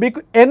మీకు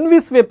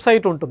ఎన్విస్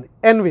వెబ్సైట్ ఉంటుంది.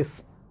 ఎన్విస్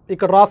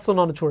ఇక్కడ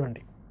రాస్తున్నాను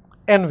చూడండి,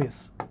 ఎన్విస్.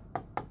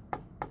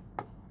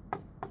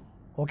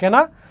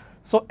 ఓకేనా?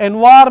 సో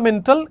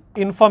ఎన్వైర్మెంటల్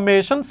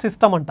ఇన్ఫర్మేషన్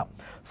సిస్టమ్ అంటాం.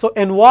 So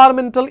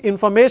environmental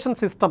information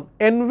system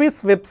ENVIS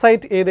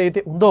website ఏదైతే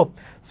ఉందో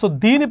సో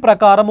దీని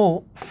ప్రకారము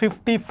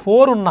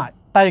 54 ఉన్నాయి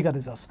టైగర్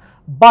రిజర్వ్స్.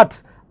 బట్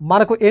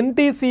మనకు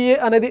ఎన్టీసీఏ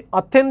అనేది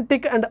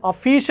అథెంటిక్ అండ్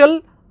అఫీషియల్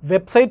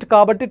వెబ్సైట్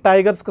కాబట్టి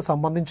టైగర్స్కి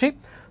సంబంధించి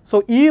సో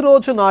ఈ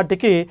రోజు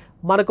నాటికి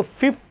మనకు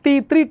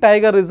 53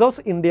 టైగర్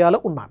రిజర్వ్స్ ఇండియాలో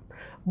ఉన్నాయి.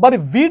 మరి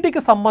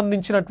వీటికి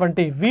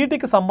సంబంధించినటువంటి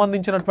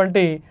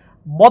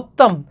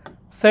మొత్తం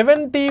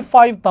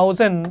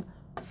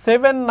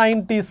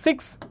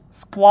 75,796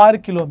 స్క్వేర్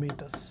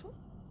కిలోమీటర్స్.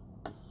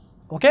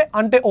 ఓకే,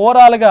 అంటే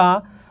ఓవరాల్గా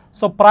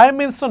so prime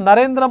minister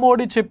Narendra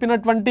Modi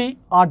చెప్పినటువంటి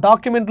ఆ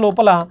డాక్యుమెంట్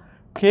లోపల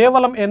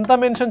కేవలం ఎంత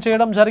మెన్షన్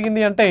చేయడం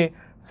జరిగింది అంటే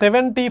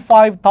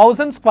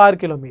 75,000 స్క్వేర్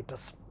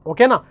కిలోమీటర్స్.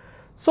 ఓకేనా?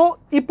 సో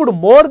ఇప్పుడు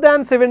more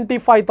than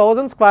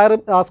 75,000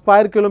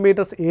 square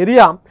kilometres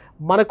area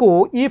మనకు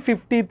ఈ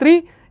 53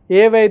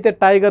 ఏవైతే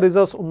టైగర్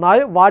రిజర్వ్స్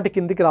ఉన్నాయో వాటి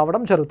కిందికి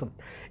రావడం జరుగుతుంది.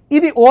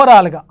 ఇది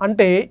ఓవరాల్గా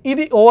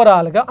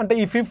అంటే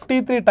ఈ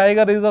 53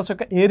 టైగర్ రిజర్వ్స్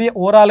యొక్క ఏరియా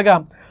ఓవరాల్గా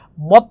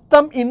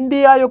మొత్తం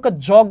ఇండియా యొక్క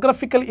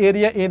జోగ్రఫికల్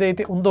ఏరియా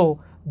ఏదైతే ఉందో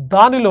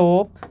దానిలో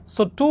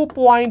సో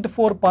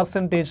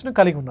 2.4%ను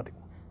కలిగి ఉన్నది.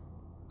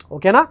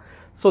 ఓకేనా?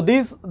 So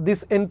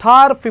this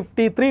entire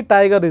 53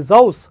 tiger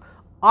reserves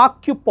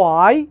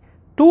occupy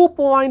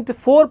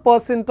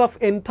 2.4% of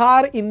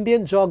entire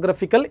Indian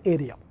geographical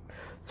area.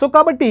 So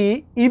కాబట్టి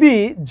ఇది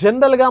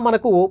జనరల్గా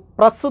మనకు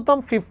ప్రస్తుతం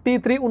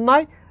 53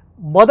 ఉన్నాయి.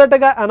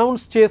 మొదటగా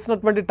అనౌన్స్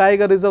చేసినటువంటి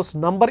టైగర్ రిజర్వ్స్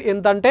నంబర్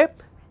ఎంత అంటే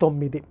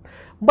 9.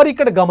 మరి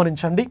ఇక్కడ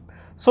గమనించండి,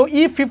 సో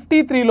ఈ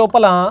 53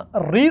 లోపల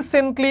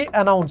రీసెంట్లీ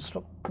అనౌన్స్డ్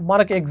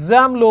మనకి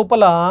ఎగ్జామ్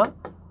లోపల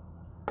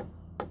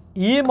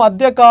ఈ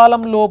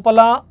మధ్యకాలం లోపల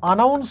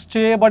అనౌన్స్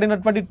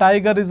చేయబడినటువంటి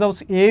టైగర్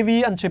రిజర్వ్స్ ఏవి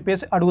అని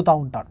చెప్పేసి అడుగుతూ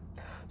ఉంటాడు.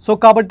 సో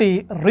కాబట్టి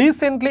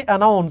రీసెంట్లీ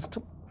అనౌన్స్డ్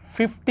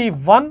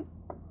 51,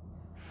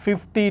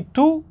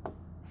 52,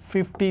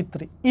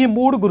 53 ఈ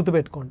 3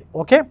 గుర్తుపెట్టుకోండి.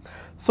 ఓకే,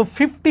 సో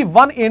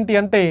 51 ఏంటి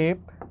అంటే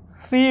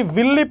Shri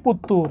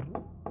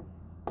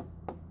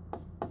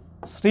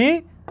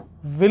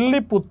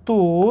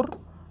Villiputhur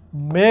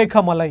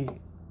Meghamalai,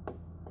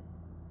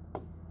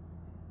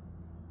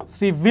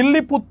 Shri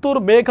Villiputhur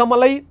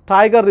Meghamalai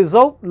tiger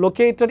reserve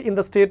located in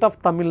the state of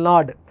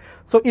Tamil Nadu.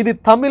 So ఇది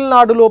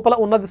తమిళనాడు లోపల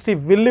ఉన్నది శ్రీ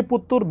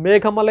విల్లిపుత్తూర్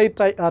మేఘమలై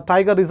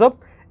టైగర్ రిజర్వ్.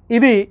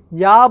 ఇది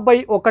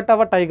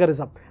 51వ టైగర్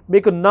రిజర్వ్.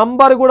 మీకు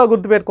నంబర్ కూడా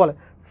గుర్తుపెట్టుకోవాలి,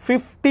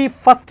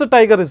 51st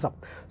tiger reserve.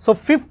 So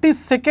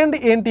 52nd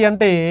ఏంటి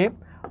అంటే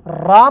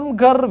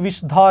Ramgarh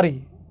విష్ధారి,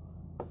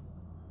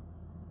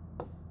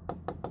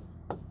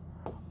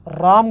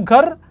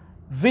 Ramgarh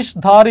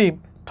విష్ధారి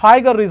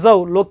tiger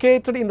reserve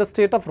located in the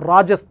state of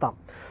Rajasthan.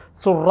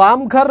 So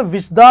Ramgarh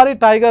విష్ధారి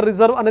tiger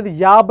reserve అనేది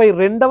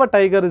 52వ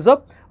టైగర్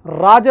రిజర్వ్,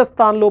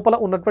 రాజస్థాన్ లోపల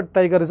ఉన్నటువంటి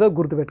టైగర్ రిజర్వ్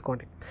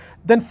గుర్తుపెట్టుకోండి.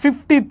 దెన్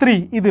 53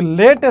 ఇది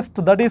latest,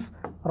 that is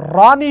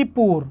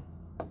Ranipur.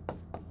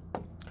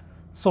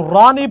 So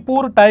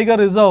Ranipur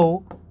tiger reserve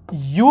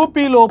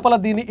UP లోపల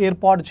దీన్ని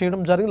ఏర్పాటు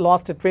చేయడం జరిగింది.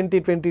 లాస్ట్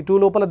 2022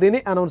 లోపల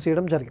దీన్ని అనౌన్స్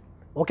చేయడం జరిగింది.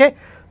 ఓకే,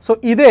 సో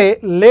ఇదే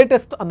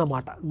లేటెస్ట్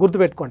అన్నమాట,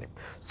 గుర్తుపెట్టుకోండి.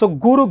 సో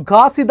గురు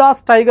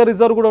ఘాసిదాస్ టైగర్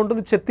రిజర్వ్ కూడా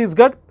ఉంటుంది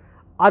ఛత్తీస్గఢ్.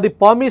 అది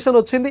పర్మిషన్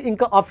వచ్చింది,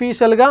 ఇంకా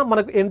అఫీషియల్గా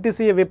మనకు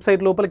ఎన్టీసీఏ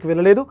వెబ్సైట్ లోపలికి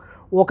వెళ్ళలేదు.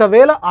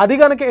 ఒకవేళ అది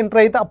కనుక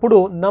ఎంటర్ అయితే అప్పుడు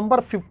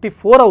నంబర్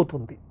 54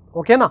 అవుతుంది.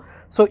 ఓకేనా.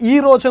 సో ఈ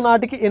రోజు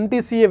నాటికి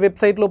ఎన్టీసీఏ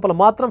వెబ్సైట్ లోపల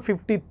మాత్రం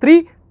 53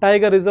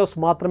 టైగర్ రిజర్వ్స్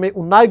మాత్రమే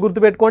ఉన్నాయి,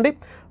 గుర్తుపెట్టుకోండి.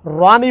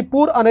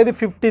 రాణిపూర్ అనేది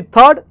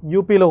 53rd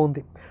యూపీలో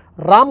ఉంది.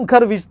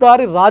 రామ్ఘర్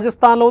విష్ధారి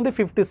రాజస్థాన్లో ఉంది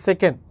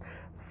 52nd.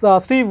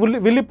 Shri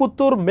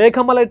Villiputhur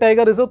Meghamalai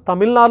tiger reserve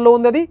తమిళనాడులో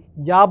ఉంది, అది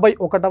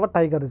 51వ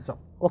టైగర్ రిజర్వ్.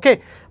 ఓకే,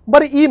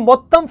 మరి ఈ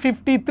మొత్తం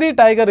 53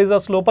 టైగర్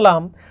రిజర్వ్స్ లోపల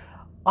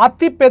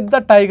అతి పెద్ద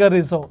tiger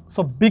reserve, so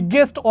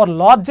biggest are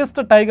largest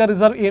tiger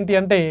reserve ఏంటి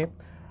అంటే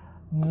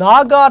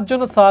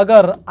నాగార్జున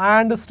సాగర్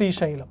అండ్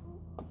శ్రీశైలం.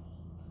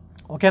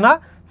 ఓకేనా.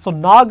 So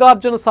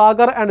Nagarjuna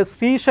Sagar and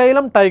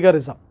Srisailam tiger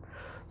reserve.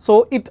 So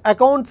it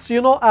accounts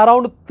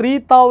around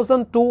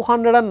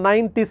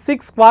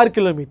 3296 square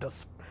kilometres,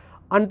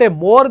 అంటే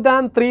more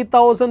than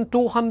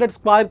 3200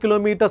 square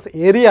kilometres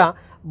area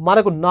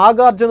మనకు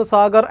నాగార్జున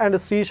సాగర్ అండ్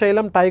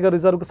శ్రీశైలం టైగర్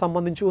రిజర్వ్కి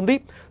సంబంధించి ఉంది.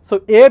 సో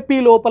ఏపీ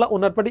లోపల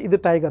ఉన్నటువంటి ఇది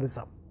టైగర్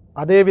రిజర్వ్.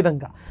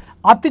 అదేవిధంగా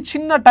అతి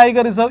చిన్న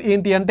టైగర్ రిజర్వ్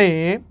ఏంటి అంటే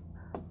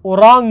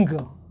Orang.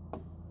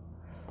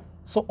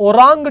 So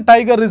Orang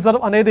tiger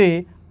reserve అనేది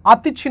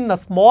అతి చిన్న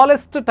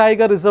స్మాలెస్ట్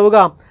టైగర్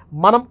రిజర్వ్గా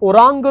మనం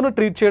ఒరాంగ్ను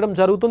ట్రీట్ చేయడం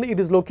జరుగుతుంది.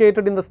 It is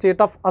located in the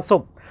state of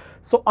Assam.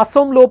 So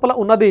Assam లోపల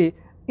ఉన్నది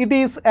it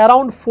is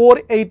around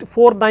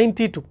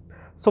 492.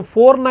 So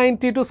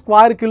 492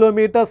 square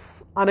kilometres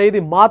అనేది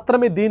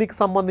మాత్రమే దీనికి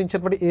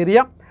సంబంధించినటువంటి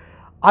ఏరియా.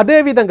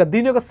 అదేవిధంగా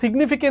దీని యొక్క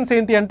సిగ్నిఫికెన్స్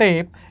ఏంటి అంటే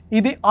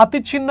ఇది అతి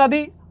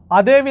చిన్నది,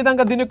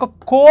 అదేవిధంగా దీని యొక్క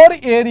కోర్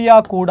ఏరియా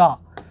కూడా.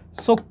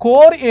 సో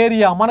కోర్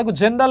ఏరియా మనకు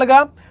జనరల్గా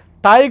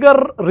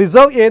టైగర్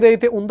రిజర్వ్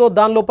ఏదైతే ఉందో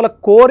దాని లోపల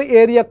కోర్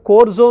ఏరియా,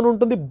 కోర్ జోన్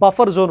ఉంటుంది,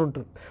 బఫర్ జోన్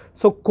ఉంటుంది.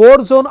 సో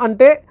కోర్ జోన్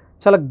అంటే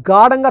చాలా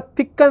గాఢంగా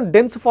థిక్ అండ్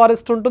డెన్స్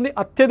ఫారెస్ట్ ఉంటుంది,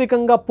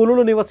 అత్యధికంగా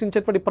పులులు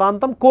నివసించేటువంటి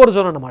ప్రాంతం కోర్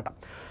జోన్ అన్నమాట.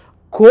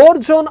 కోర్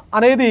జోన్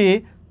అనేది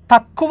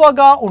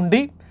తక్కువగా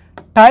ఉండి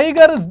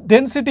టైగర్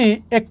డెన్సిటీ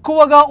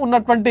ఎక్కువగా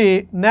ఉన్నటువంటి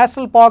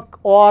national park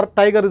or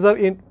tiger reserve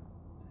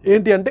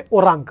ఏంటి అంటే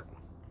ఒరాంగ్.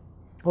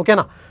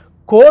 ఓకేనా.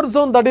 Core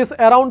zone that is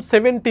around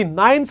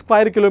 79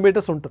 square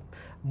kilometres ఉంటుంది.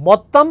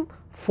 మొత్తం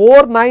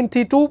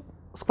 492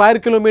 స్క్వేర్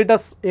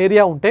కిలోమీటర్స్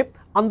ఏరియా ఉంటే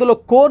అందులో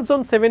కోర్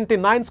జోన్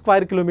 79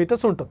 స్క్వేర్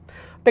కిలోమీటర్స్ ఉంటుంది.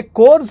 అంటే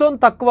కోర్ జోన్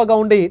తక్కువగా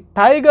ఉండి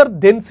టైగర్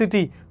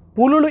డెన్సిటీ,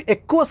 పులులు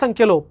ఎక్కువ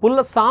సంఖ్యలో,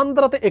 పులుల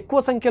సాంద్రత ఎక్కువ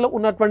సంఖ్యలో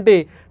ఉన్నటువంటి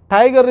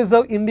టైగర్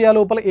రిజర్వ్ ఇండియా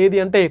లోపల ఏది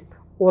అంటే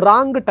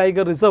ఒరాంగ్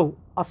టైగర్ రిజర్వ్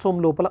అసోం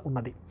లోపల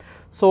ఉన్నది.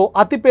 సో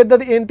అతి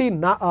పెద్దది ఏంటి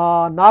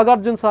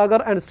నాగార్జున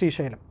సాగర్ అండ్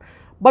శ్రీశైలం.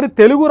 మరి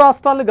తెలుగు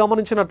రాష్ట్రాలను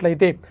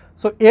గమనించినట్లయితే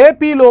సో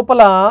ఏపీ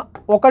లోపల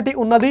ఒకటి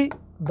ఉన్నది,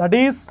 that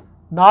is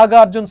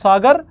Nagarjuna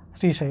Sagar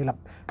Srisailam.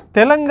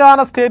 Telangana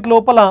state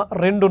లోపల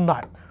 2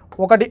 ఉన్నాయి,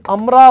 ఒకటి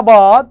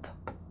అమ్రాబాద్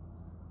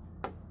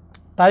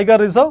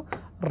టైగర్ రిజర్వ్,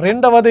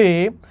 రెండవది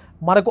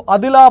మనకు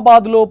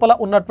ఆదిలాబాద్ లోపల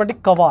ఉన్నటువంటి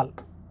Kawal.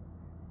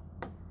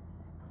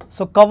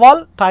 So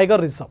Kawal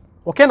tiger reserve.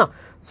 ఓకేనా.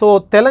 సో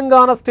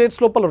తెలంగాణ స్టేట్స్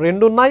లోపల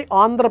 2 ఉన్నాయి,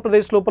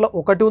 ఆంధ్రప్రదేశ్ లోపల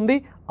 1 ఉంది.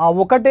 ఆ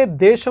ఒకటే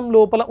దేశం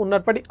లోపల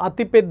ఉన్నటువంటి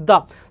అతిపెద్ద,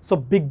 సో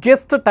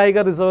బిగ్గెస్ట్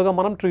టైగర్ రిజర్వ్గా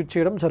మనం ట్రీట్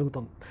చేయడం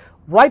జరుగుతుంది.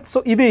 రైట్.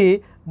 సో ఇది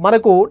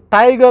మనకు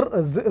టైగర్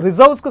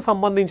రిజర్వ్స్కి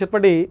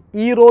సంబంధించినటువంటి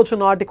ఈ రోజు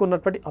నాటికి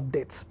ఉన్నటువంటి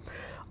అప్డేట్స్.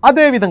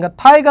 అదేవిధంగా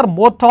టైగర్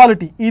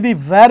మోర్టాలిటీ, ఇది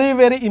very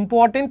very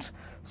important.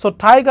 So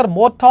tiger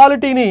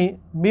మోర్టాలిటీని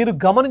మీరు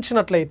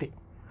గమనించినట్లయితే,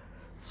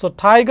 so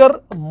tiger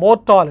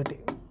mortality,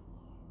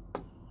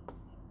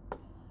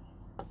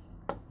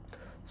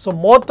 so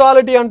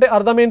mortality అంటే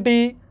అర్థం ఏంటి?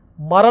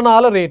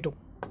 మరణాల రేటు.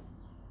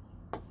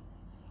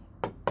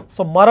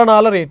 సో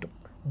మరణాల రేటు,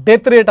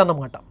 డెత్ రేట్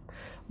అన్నమాట.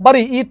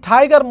 మరి ఈ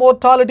టైగర్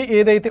మోర్టాలిటీ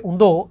ఏదైతే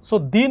ఉందో సో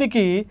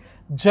దీనికి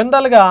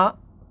జనరల్గా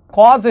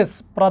కాజెస్,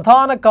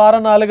 ప్రధాన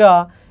కారణాలుగా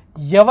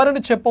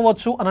ఎవరిని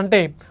చెప్పవచ్చు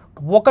అనంటే,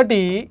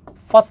 ఒకటి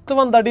first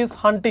one that is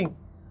hunting,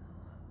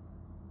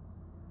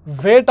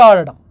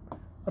 వేటాడడం.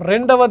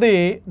 రెండవది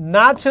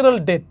న్యాచురల్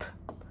డెత్,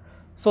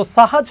 సో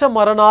సహజ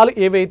మరణాలు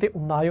ఏవైతే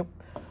ఉన్నాయో.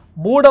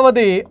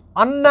 మూడవది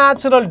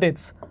అన్యాచురల్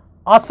డెత్స్,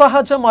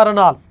 అసహజ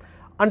మరణాలు.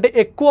 అంటే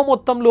ఎక్కువ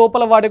మొత్తం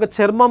లోపల వాటి యొక్క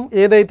చర్మం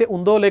ఏదైతే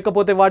ఉందో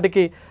లేకపోతే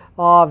వాటికి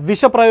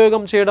విష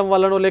ప్రయోగం చేయడం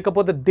వల్లనో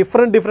లేకపోతే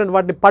డిఫరెంట్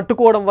వాటిని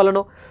పట్టుకోవడం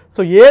వల్లనో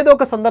సో ఏదో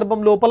ఒక సందర్భం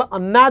లోపల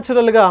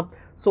అన్యాచురల్గా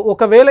సో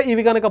ఒకవేళ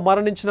ఇవి కనుక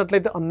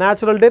మరణించినట్లయితే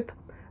అన్యాచురల్ డెత్,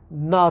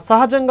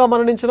 సహజంగా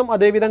మరణించడం,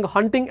 అదేవిధంగా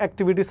హంటింగ్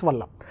యాక్టివిటీస్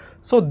వల్ల.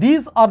 So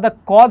these are the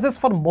causes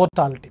for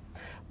mortality.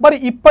 మరి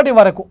ఇప్పటి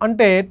వరకు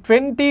అంటే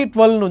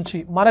 2012 నుంచి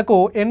మనకు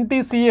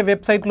NTCA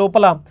వెబ్సైట్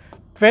లోపల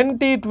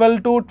 2012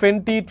 to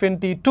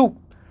 2022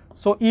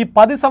 సో ఈ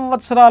 10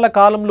 సంవత్సరాల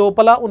కాలం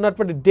లోపల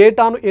ఉన్నటువంటి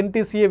డేటాను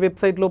NTCA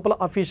వెబ్సైట్ లోపల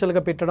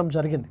అఫీషియల్గా పెట్టడం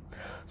జరిగింది.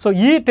 సో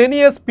ఈ 10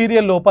 years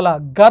పీరియడ్ లోపల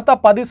గత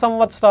 10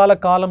 సంవత్సరాల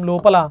కాలం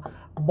లోపల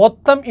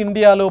మొత్తం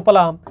ఇండియా లోపల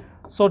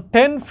so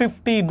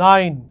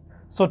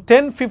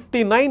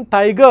 1059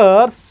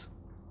 tigers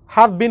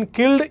have been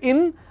killed in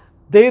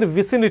their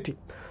vicinity.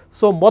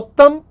 So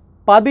మొత్తం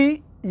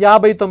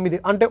 1059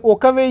 అంటే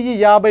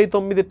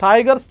 1059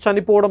 టైగర్స్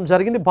చనిపోవడం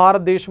జరిగింది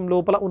భారతదేశం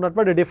లోపల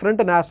ఉన్నటువంటి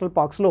డిఫరెంట్ నేషనల్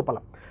పార్క్స్ లోపల,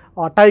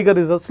 టైగర్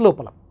రిజర్వ్స్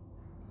లోపల.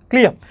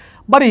 క్లియర్.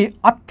 మరి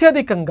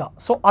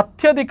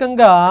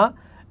అత్యధికంగా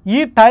ఈ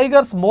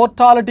టైగర్స్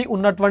మోర్టాలిటీ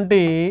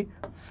ఉన్నటువంటి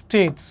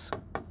స్టేట్స్,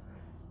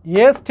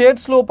 ఏ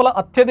స్టేట్స్ లోపల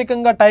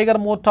అత్యధికంగా టైగర్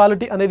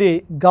మోర్టాలిటీ అనేది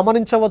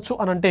గమనించవచ్చు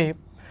అనంటే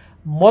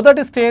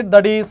మొదటి స్టేట్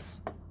దట్ ఈస్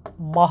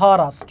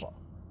మహారాష్ట్ర,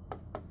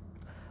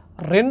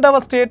 రెండవ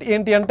స్టేట్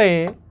ఏంటి అంటే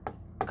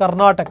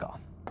కర్ణాటక,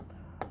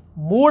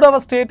 మూడవ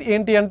స్టేట్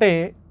ఏంటి అంటే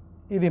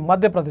ఇది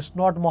Madhya Pradesh,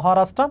 not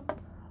Maharashtra.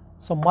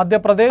 So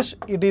Madhya Pradesh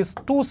it is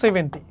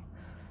 270,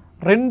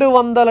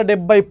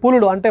 270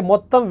 పులులు అంటే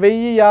మొత్తం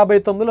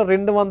 1059లో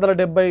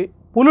 270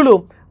 పులులు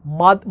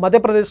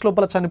మధ్యప్రదేశ్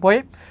లోపల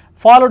చనిపోయాయి.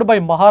 Followed by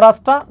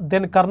Maharashtra,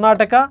 then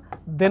Karnataka,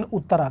 then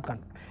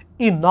Uttarakhand.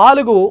 ఈ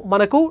 4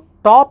 మనకు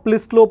టాప్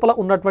లిస్ట్ లోపల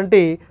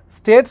ఉన్నటువంటి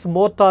స్టేట్స్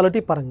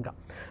మోర్టాలిటీ పరంగా.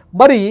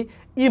 మరి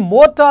ఈ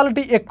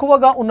మోర్టాలిటీ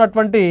ఎక్కువగా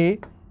ఉన్నటువంటి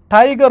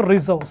టైగర్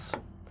రిజర్వ్స్,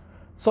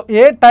 సో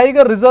ఏ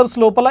టైగర్ రిజర్వ్స్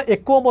లోపల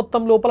ఎక్కువ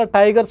మొత్తం లోపల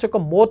టైగర్స్ యొక్క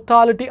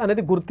మోర్టాలిటీ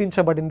అనేది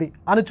గుర్తించబడింది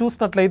అని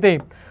చూసినట్లయితే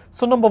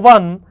so number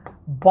 1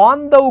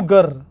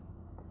 Bandhavgarh.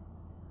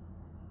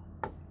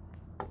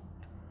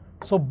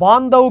 So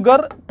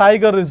Bandhavgarh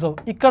tiger reserve,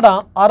 ఇక్కడ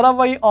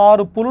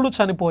 66 పులులు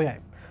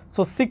చనిపోయాయి.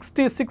 So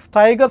 66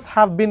 tigers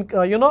have been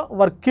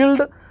were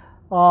killed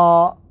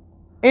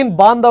in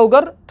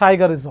Bandhavgarh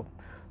tiger reserve.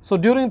 So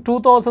during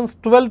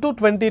 2012 to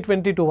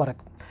 2022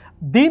 వరకు.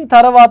 దీని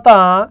తర్వాత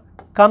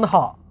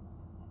కన్హా,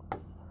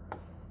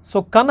 సో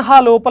కన్హా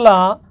లోపల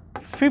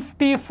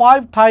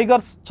 55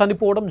 టైగర్స్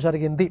చనిపోవడం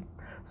జరిగింది.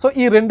 సో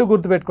ఈ రెండు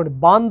గుర్తుపెట్టుకోండి,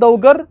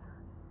 బాంధవ్గర్,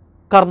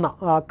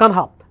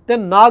 కన్హా.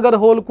 దెన్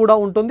నాగర్హోల్ కూడా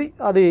ఉంటుంది,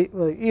 అది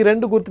ఈ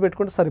రెండు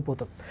గుర్తుపెట్టుకుంటే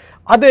సరిపోతుంది.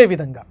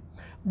 అదేవిధంగా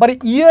మరి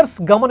ఇయర్స్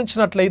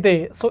గమనించినట్లయితే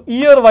సో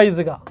ఇయర్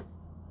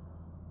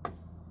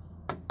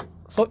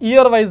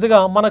వైజ్గా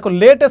మనకు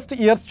లేటెస్ట్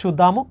ఇయర్స్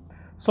చూద్దాము.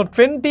 సో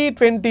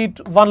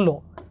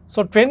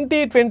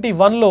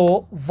 2021లో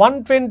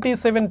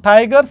 127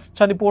 టైగర్స్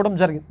చనిపోవడం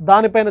జరిగింది.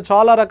 దానిపైన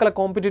చాలా రకాల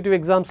కాంపిటేటివ్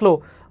ఎగ్జామ్స్లో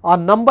ఆ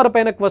నంబర్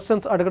పైన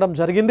క్వశ్చన్స్ అడగడం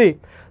జరిగింది.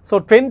 సో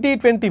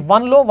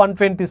 2021లో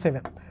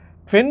 127,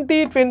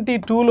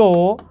 2022లో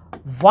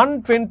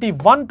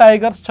 121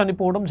 టైగర్స్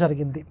చనిపోవడం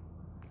జరిగింది.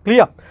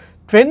 క్లియర్.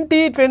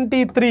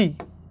 2023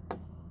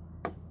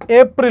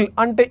 ఏప్రిల్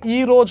అంటే ఈ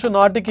రోజు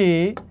నాటికి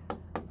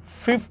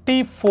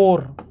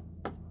 54,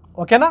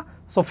 ఓకేనా.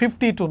 So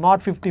 52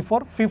 not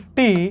 54,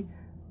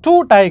 52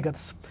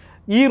 tigers.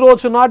 ఈ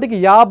రోజు నాటికి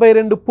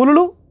 52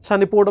 పులులు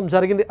చనిపోవడం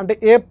జరిగింది, అంటే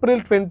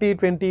ఏప్రిల్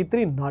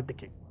 2023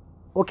 నాటికి.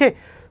 ఓకే.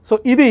 సో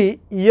ఇది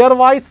ఇయర్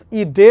వైజ్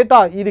ఈ డేటా,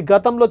 ఇది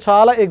గతంలో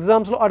చాలా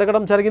ఎగ్జామ్స్లో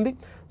అడగడం జరిగింది.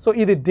 సో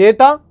ఇది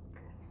డేటా,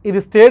 ఇది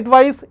స్టేట్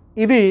వైజ్,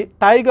 ఇది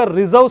టైగర్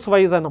రిజర్వ్స్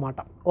వైజ్ అన్నమాట.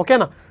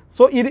 ఓకేనా.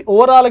 సో ఇది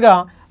ఓవరాల్గా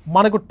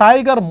మనకు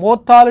టైగర్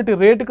మోర్టాలిటీ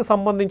రేటుకు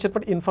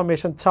సంబంధించినటువంటి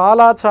ఇన్ఫర్మేషన్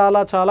చాలా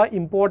చాలా చాలా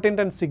important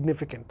and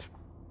significant.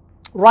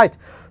 Right.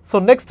 So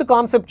next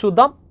concept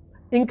చూద్దాం.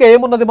 ఇంకా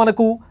ఏమున్నది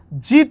మనకు,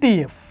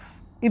 GTF.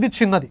 ఇది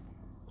చిన్నది,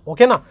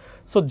 ఓకేనా.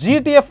 సో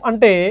GTF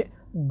అంటే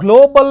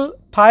global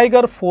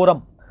tiger forum.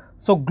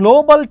 So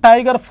global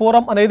tiger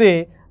forum అనేది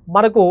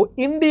మనకు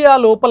ఇండియా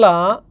లోపల,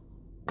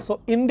 సో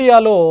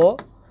ఇండియాలో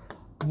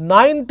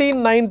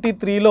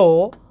 1993లో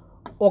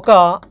ఒక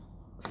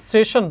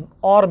సెషన్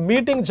ఆర్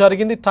మీటింగ్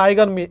జరిగింది,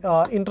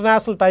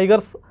 ఇంటర్నేషనల్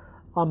టైగర్స్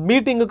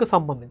మీటింగ్కి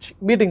సంబంధించి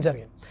మీటింగ్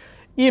జరిగింది.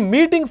 ఈ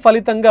మీటింగ్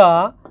ఫలితంగా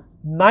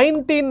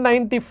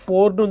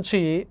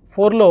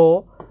 1994లో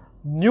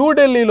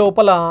న్యూఢిల్లీ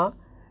లోపల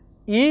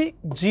ఈ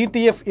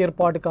GTF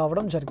ఏర్పాటు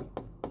కావడం జరిగింది.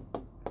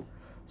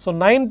 సో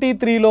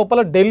 93 లోపల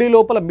ఢిల్లీ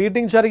లోపల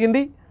మీటింగ్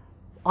జరిగింది,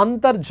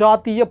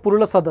 అంతర్జాతీయ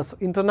పులుల సదస్సు,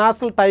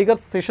 ఇంటర్నేషనల్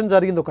టైగర్స్ సెషన్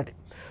జరిగింది ఒకటి.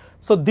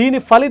 సో దీని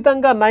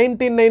ఫలితంగా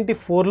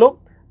 1994లో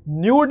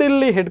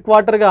న్యూఢిల్లీ హెడ్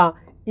క్వార్టర్గా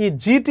ఈ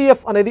GTF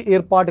అనేది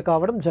ఏర్పాటు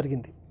కావడం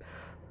జరిగింది.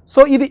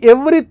 సో ఇది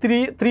ఎవ్రీ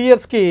 3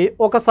 ఇయర్స్కి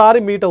ఒకసారి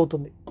మీట్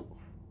అవుతుంది.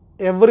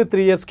 ఎవ్రీ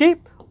 3 ఇయర్స్కి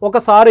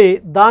ఒకసారి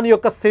దాని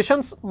యొక్క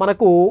సెషన్స్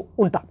మనకు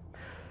ఉంటాయి.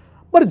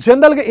 మరి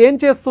జనరల్గా ఏం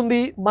చేస్తుంది,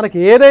 మనకి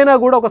ఏదైనా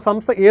కూడా ఒక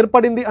సంస్థ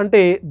ఏర్పడింది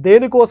అంటే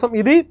దేనికోసం,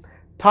 ఇది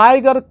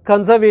టైగర్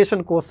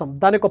కన్జర్వేషన్ కోసం,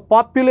 దాని యొక్క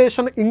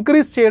పాపులేషన్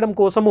ఇంక్రీజ్ చేయడం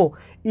కోసము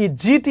ఈ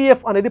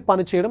జీటీఎఫ్ అనేది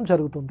పనిచేయడం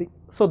జరుగుతుంది.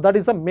 So that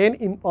is the main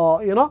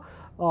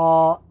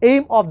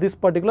aim of this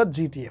particular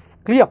GTF.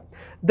 Clear?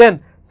 Then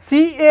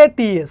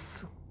సిఏటిఎస్.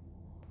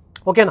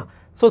 ఓకేనా?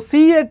 సో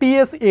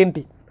సిఏటిఎస్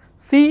ఏంటి?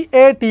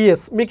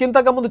 సిఏటిఎస్ మీకు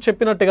ఇంతకుముందు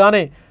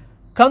చెప్పినట్టుగానే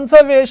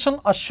conservation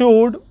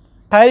assured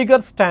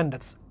tiger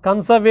standards.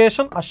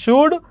 Conservation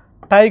assured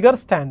tiger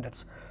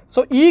standards. So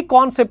ఈ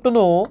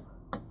కాన్సెప్ట్ను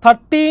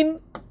 13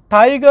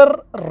 టైగర్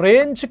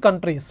రేంజ్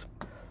కంట్రీస్,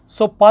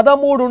 సో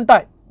 13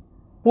 ఉంటాయి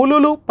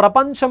పులులు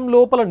ప్రపంచం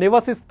లోపల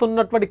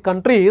నివసిస్తున్నటువంటి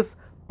కంట్రీస్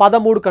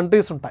 13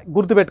 కంట్రీస్ ఉంటాయి.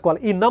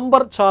 గుర్తుపెట్టుకోవాలి, ఈ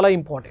నంబర్ చాలా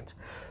ఇంపార్టెంట్.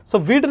 సో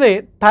వీటినే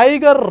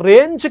టైగర్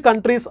రేంజ్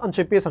కంట్రీస్ అని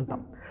చెప్పేసి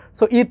అంటాం.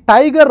 సో ఈ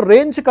టైగర్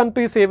రేంజ్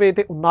కంట్రీస్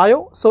ఏవైతే ఉన్నాయో,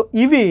 సో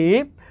ఇవి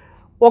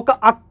ఒక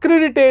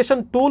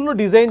అక్రిడిటేషన్ టూల్ను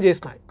డిజైన్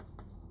చేసినాయి.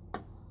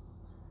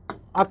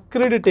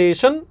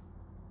 Accreditation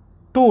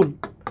tool.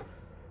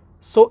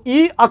 సో ఈ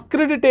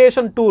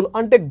అక్రిడిటేషన్ టూల్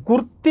అంటే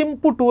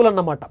గుర్తింపు టూల్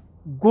అన్నమాట.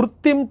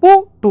 గుర్తింపు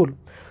టూల్.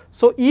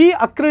 సో ఈ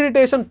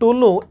అక్రిడిటేషన్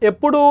టూల్ను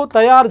ఎప్పుడు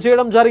తయారు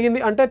చేయడం జరిగింది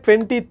అంటే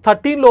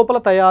 2013 లోపల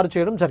తయారు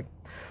చేయడం జరిగింది.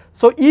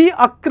 సో ఈ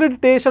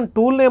అక్రిడిటేషన్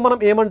టూల్నే మనం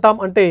ఏమంటాం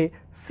అంటే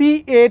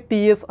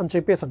సిఏటిఎస్ అని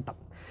చెప్పేసి అంటాం.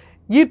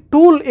 ఈ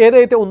టూల్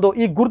ఏదైతే ఉందో,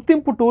 ఈ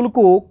గుర్తింపు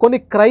టూల్కు కొన్ని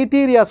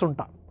క్రైటీరియాస్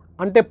ఉంటాయి.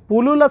 అంటే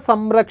పులుల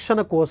సంరక్షణ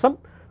కోసం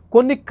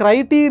కొన్ని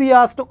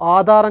క్రైటీరియాస్ను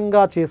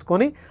ఆధారంగా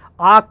చేసుకొని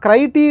ఆ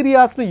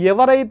క్రైటీరియాస్ను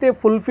ఎవరైతే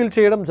ఫుల్ఫిల్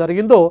చేయడం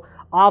జరిగిందో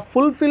ఆ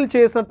ఫుల్ఫిల్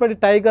చేసినటువంటి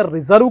టైగర్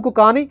రిజర్వ్కు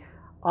కానీ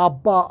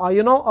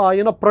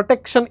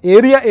ప్రొటెక్షన్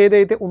ఏరియా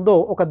ఏదైతే ఉందో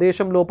ఒక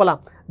దేశం లోపల,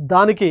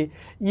 దానికి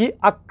ఈ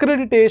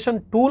అక్రిడిటేషన్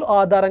టూల్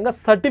ఆధారంగా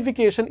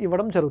సర్టిఫికేషన్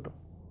ఇవ్వడం జరుగుతుంది.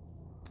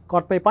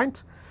 Got my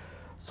points?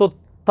 So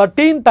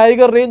 13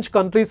 tiger range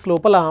countries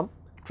లోపల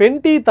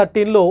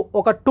 2013లో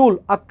ఒక టూల్,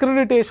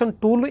 అక్రిడిటేషన్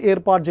టూల్ను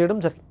ఏర్పాటు చేయడం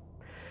జరిగింది.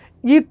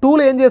 ఈ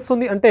టూల్ ఏం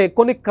చేస్తుంది అంటే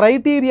కొన్ని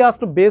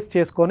క్రైటీరియాస్ను బేస్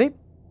చేసుకొని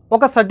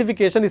ఒక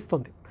సర్టిఫికేషన్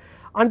ఇస్తుంది.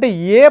 అంటే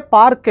ఏ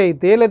పార్క్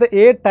అయితే లేదా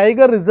ఏ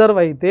టైగర్ రిజర్వ్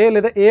అయితే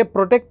లేదా ఏ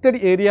ప్రొటెక్టెడ్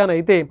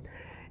ఏరియానైతే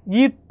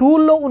ఈ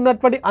టూల్లో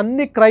ఉన్నటువంటి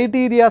అన్ని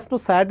క్రైటీరియాస్ను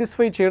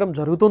సాటిస్ఫై చేయడం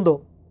జరుగుతుందో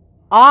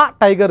ఆ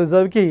టైగర్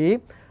రిజర్వ్కి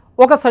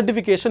ఒక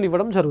సర్టిఫికేషన్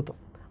ఇవ్వడం జరుగుతుంది.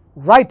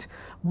 రైట్?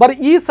 మరి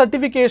ఈ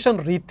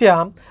సర్టిఫికేషన్ రీత్యా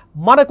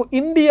మనకు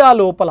ఇండియా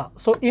లోపల,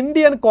 సో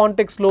ఇండియన్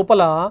కాంటెక్స్ట్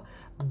లోపల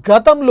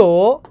గతంలో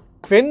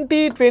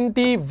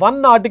 2021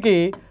 నాటికి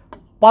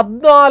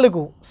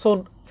 14, so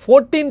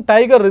 14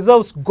 tiger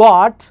reserves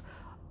got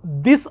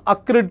this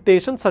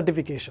accreditation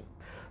certification.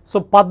 So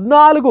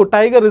 14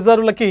 tiger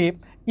రిజర్వ్లకి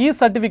ఈ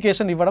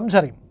సర్టిఫికేషన్ ఇవ్వడం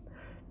జరిగింది.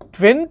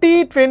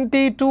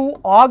 2022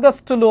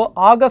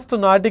 ఆగస్టు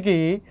నాటికి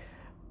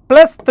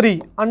 +3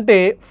 అంటే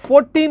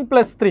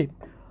 14+3,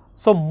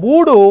 సో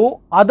 3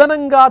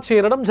 అదనంగా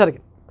చేరడం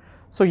జరిగింది.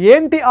 సో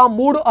ఏంటి ఆ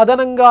 3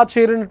 అదనంగా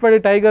చేరినటువంటి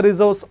టైగర్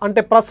రిజర్వ్స్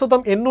అంటే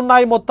ప్రస్తుతం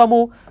ఎన్నున్నాయి మొత్తము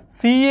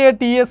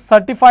సిఏటిఎస్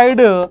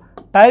సర్టిఫైడ్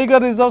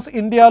టైగర్ రిజర్వ్స్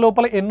ఇండియా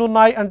లోపల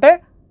ఎన్నున్నాయి అంటే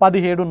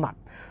 17 ఉన్నాయి.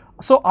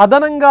 సో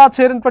అదనంగా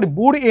చేరినటువంటి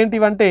 3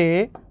 ఏంటివంటే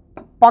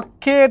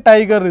పక్కే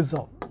tiger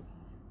reserve.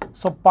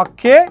 So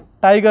పక్కే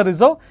tiger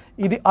reserve,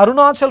 ఇది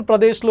అరుణాచల్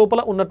ప్రదేశ్ లోపల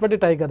ఉన్నటువంటి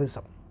టైగర్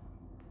రిజర్వ్.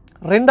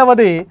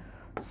 రెండవది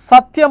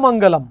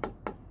Sathyamangalam.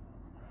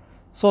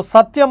 So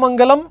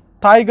Sathyamangalam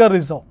tiger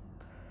reserve,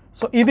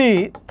 so ఇది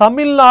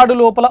తమిళనాడు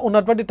లోపల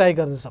ఉన్నటువంటి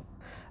tiger reserve.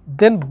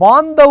 Then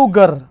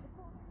Bandhavgarh.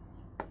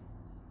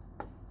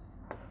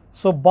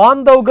 So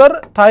Bandhavgarh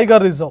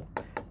tiger reserve,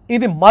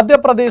 ఇది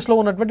మధ్యప్రదేశ్లో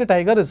ఉన్నటువంటి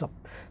టైగర్ రిజర్వ్.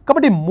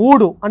 కాబట్టి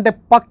 3 అంటే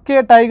పక్కే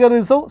tiger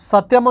reserve,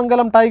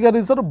 Sathyamangalam tiger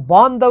reserve,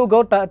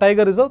 Bandhavgarh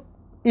tiger reserve,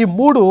 ఈ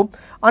 3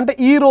 అంటే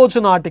ఈ రోజు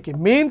నాటికి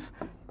మీన్స్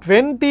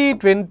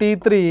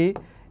 2023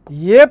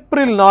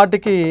 ఏప్రిల్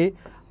నాటికి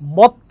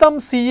మొత్తం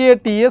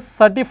సిఏటిఎస్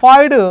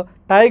సర్టిఫైడ్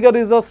టైగర్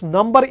రిజర్వ్స్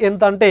నంబర్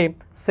ఎంత అంటే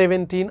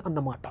 17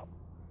 అన్నమాట.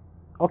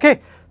 ఓకే,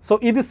 సో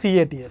ఇది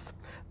సిఏటిఎస్.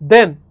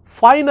 దెన్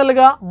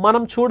ఫైనల్గా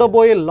మనం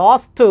చూడబోయే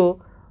లాస్ట్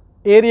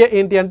ఏరియా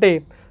ఏంటి అంటే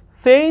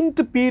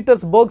సెయింట్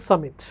పీటర్స్బర్గ్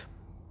సమిట్.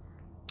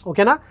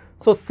 ఓకేనా?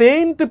 సో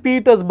సెయింట్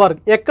పీటర్స్బర్గ్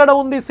ఎక్కడ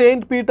ఉంది?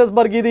 సెయింట్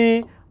పీటర్స్బర్గ్ ఇది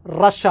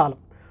రష్యాలో.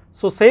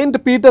 So Saint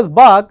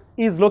Petersburg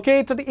is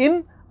located in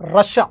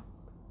Russia.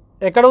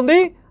 ఎక్కడ ఉంది?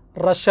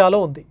 రష్యాలో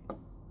ఉంది.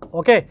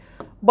 ఓకే,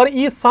 మరి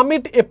ఈ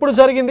సమిట్ ఎప్పుడు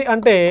జరిగింది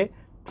అంటే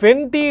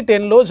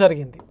 2010లో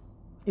జరిగింది.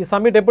 ఈ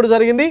సమిట్ ఎప్పుడు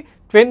జరిగింది?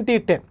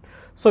 2010.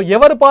 సో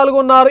ఎవరు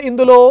పాల్గొన్నారు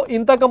ఇందులో?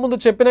 ఇంతకుముందు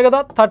చెప్పిన కదా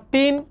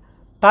 13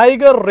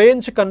 టైగర్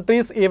రేంజ్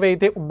కంట్రీస్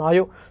ఏవైతే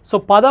ఉన్నాయో, సో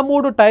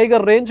 13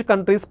 టైగర్ రేంజ్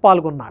కంట్రీస్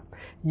పాల్గొన్నారు.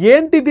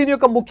 ఏంటి దీని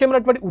యొక్క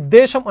ముఖ్యమైనటువంటి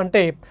ఉద్దేశం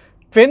అంటే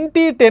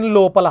 2010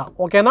 లోపల,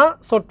 ఓకేనా,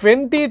 సో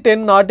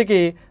 2010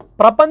 నాటికి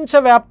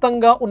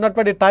ప్రపంచవ్యాప్తంగా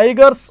ఉన్నటువంటి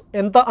టైగర్స్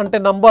ఎంత అంటే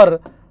నంబర్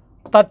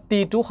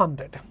 30 to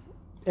 100.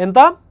 ఎంత?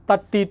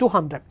 30 to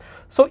 100.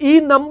 సో ఈ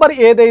నంబర్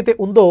ఏదైతే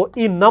ఉందో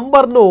ఈ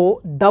నంబర్ను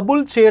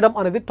డబుల్ చేయడం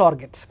అనేది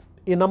టార్గెట్.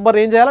 ఈ నంబర్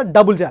ఏం చేయాలి?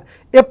 డబుల్ చేయాలి.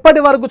 ఎప్పటి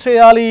వరకు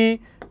చేయాలి?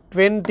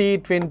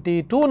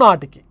 2022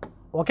 నాటికి.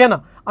 ఓకేనా?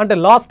 అంటే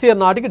లాస్ట్ ఇయర్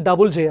నాటికి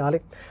డబుల్ చేయాలి.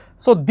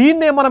 సో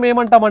దీన్నే మనం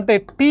ఏమంటామంటే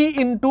T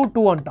into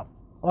 2 అంటాం.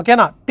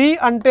 ఓకేనా? T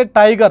అంటే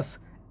టైగర్స్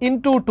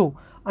ఇంటూ 2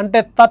 అంటే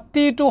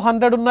 30 to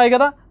 100 ఉన్నాయి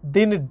కదా,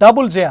 దీన్ని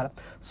డబుల్ చేయాలి.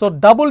 సో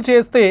డబుల్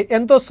చేస్తే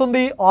ఎంత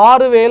వస్తుంది?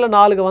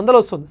 6400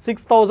 వస్తుంది,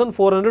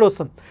 6400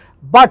 వస్తుంది.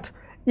 బట్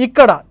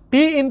ఇక్కడ T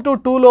into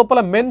 2 లోపల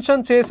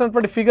మెన్షన్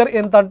చేసినటువంటి ఫిగర్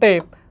ఎంత అంటే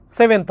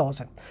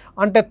 7000.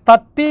 అంటే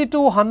 30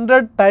 to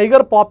 100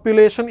 టైగర్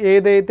పాపులేషన్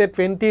ఏదైతే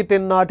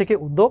 2010 నాటికి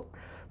ఉందో,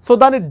 సో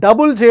దాన్ని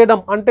డబుల్ చేయడం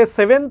అంటే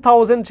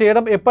 7000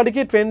 చేయడం,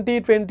 ఎప్పటికీ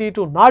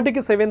 2022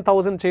 నాటికి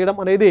 7000 చేయడం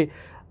అనేది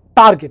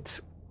టార్గెట్.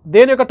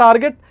 దేని యొక్క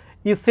టార్గెట్?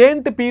 ఈ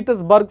సెయింట్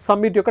పీటర్స్బర్గ్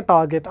సమ్మిట్ యొక్క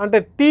టార్గెట్, అంటే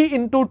T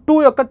into 2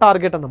 యొక్క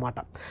టార్గెట్ అన్నమాట.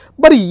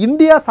 మరి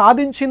ఇండియా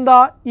సాధించిందా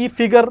ఈ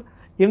ఫిగర్?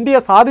 ఇండియా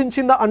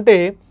సాధించిందా అంటే,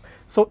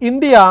 సో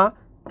ఇండియా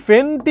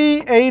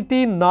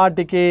 2018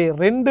 నాటికే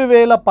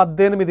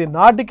 2018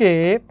 నాటికే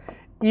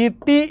ఈ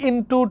T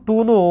into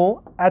 2ను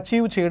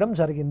అచీవ్ చేయడం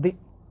జరిగింది.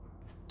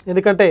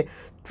 ఎందుకంటే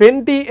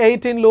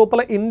 2018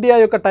 లోపల ఇండియా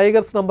యొక్క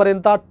టైగర్స్ నంబర్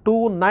ఎంత?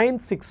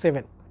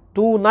 2967.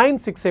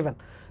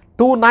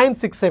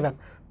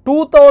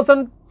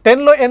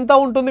 2010లో ఎంత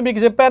ఉంటుంది మీకు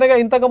చెప్పానుగా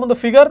ఇంతకుముందు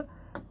ఫిగర్.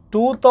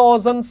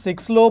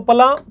 2006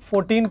 లోపల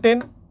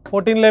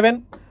 1411,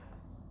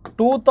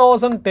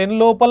 2010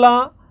 లోపల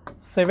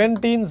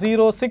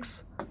 1706,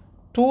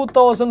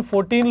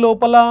 2014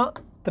 లోపల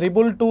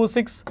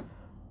 2226,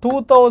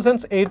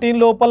 2018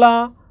 లోపల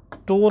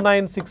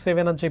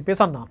 2967 అని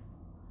చెప్పేసి అన్నాను.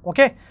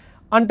 ఓకే,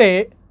 అంటే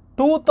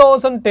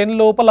 2010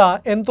 లోపల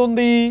ఎంత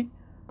ఉంది?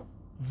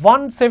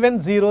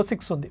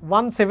 1706 ఉంది,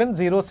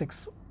 1706.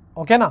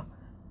 ఓకేనా?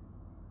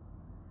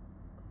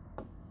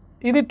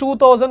 ఇది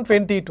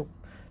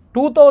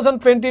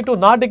 2022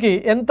 నాటికి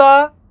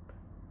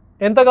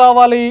ఎంత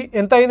కావాలి?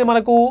 ఎంత అయింది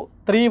మనకు?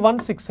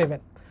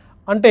 3167.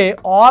 అంటే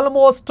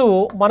ఆల్మోస్ట్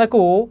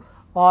మనకు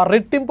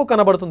రెట్టింపు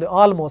కనబడుతుంది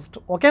ఆల్మోస్ట్.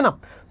 ఓకేనా?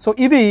 సో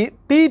ఇది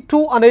T2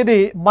 అనేది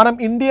మనం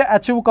ఇండియా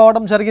అచీవ్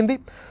కావడం జరిగింది.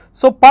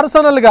 సో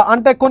పర్సనల్గా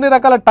అంటే కొన్ని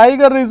రకాల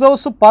టైగర్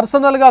రిజర్వ్స్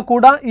పర్సనల్గా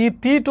కూడా ఈ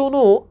T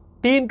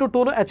into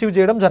 2ను అచీవ్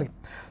చేయడం జరిగింది.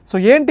 సో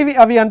ఏంటివి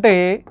అవి అంటే,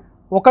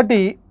 ఒకటి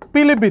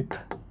Pilibhit.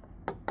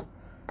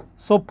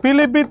 So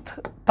Pilibhit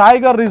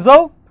tiger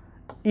reserve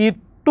ఈ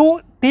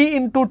T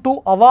into 2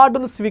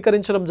 అవార్డును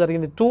స్వీకరించడం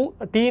జరిగింది.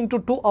 T into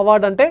 2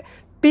 అవార్డు అంటే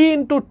T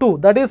into 2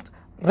 దట్ ఈస్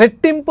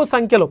రెట్టింపు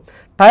సంఖ్యలో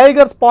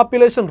టైగర్స్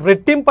పాపులేషన్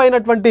రెట్టింపు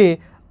అయినటువంటి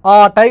ఆ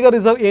టైగర్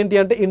రిజర్వ్ ఏంటి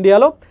అంటే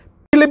ఇండియాలో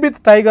పిలిభిత్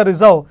టైగర్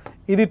రిజర్వ్.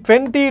 ఇది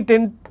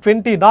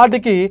 2020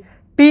 నాటికి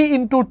T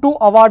into 2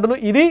 అవార్డును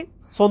ఇది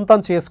సొంతం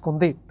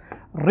చేసుకుంది.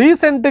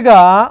 రీసెంట్గా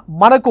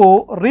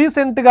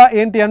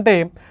ఏంటి అంటే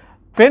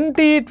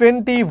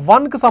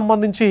 2021కి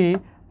సంబంధించి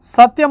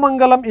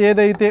సత్యమంగళం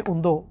ఏదైతే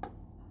ఉందో,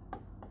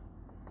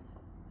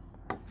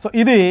 సో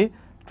ఇది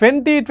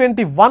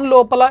 2021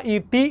 లోపల ఈ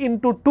T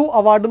into 2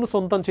 అవార్డును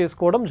సొంతం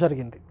చేసుకోవడం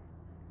జరిగింది.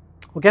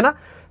 ఓకేనా?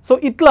 సో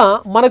ఇట్లా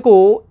మనకు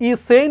ఈ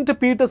సెయింట్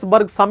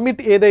పీటర్స్బర్గ్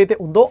సమ్మిట్ ఏదైతే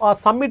ఉందో ఆ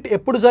సమ్మిట్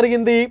ఎప్పుడు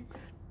జరిగింది?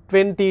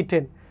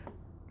 2010.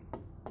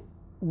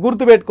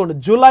 గుర్తుపెట్టుకోండి,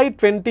 July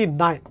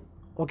 29.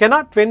 ఓకేనా?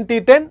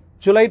 2010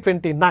 July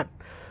 29.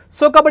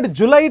 సో కాబట్టి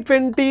July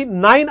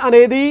 29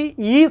 అనేది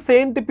ఈ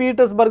సెయింట్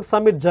పీటర్స్బర్గ్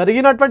సమ్మిట్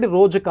జరిగినటువంటి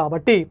రోజు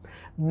కాబట్టి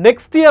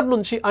నెక్స్ట్ ఇయర్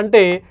నుంచి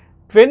అంటే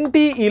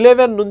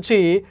 2011 నుంచి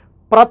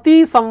ప్రతి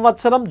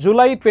సంవత్సరం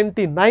July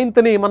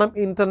 29ని మనం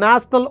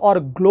ఇంటర్నేషనల్ ఆర్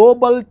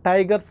గ్లోబల్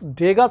టైగర్స్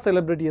డేగా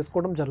సెలబ్రేట్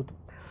చేసుకోవడం జరుగుతుంది.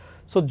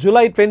 So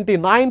July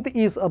 29th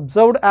is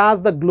observed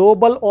as the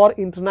global are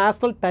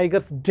international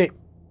tigers day.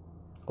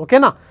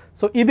 ఓకేనా?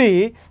 సో ఇది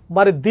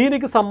మరి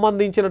దీనికి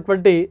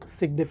సంబంధించినటువంటి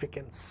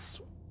సిగ్నిఫికెన్స్.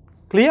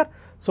 క్లియర్?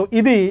 సో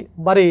ఇది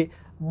మరి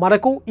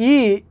మనకు ఈ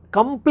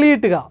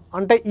కంప్లీట్గా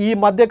అంటే ఈ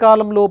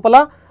మధ్యకాలం లోపల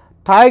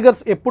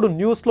టైగర్స్ ఎప్పుడు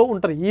న్యూస్లో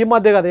ఉంటారు, ఈ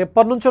మధ్య కాదు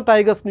ఎప్పటి నుంచో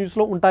టైగర్స్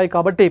న్యూస్లో ఉంటాయి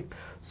కాబట్టి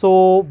సో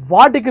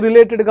వాటికి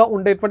రిలేటెడ్గా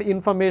ఉండేటువంటి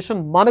ఇన్ఫర్మేషన్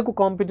మనకు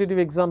కాంపిటేటివ్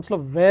ఎగ్జామ్స్లో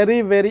వెరీ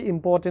వెరీ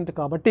ఇంపార్టెంట్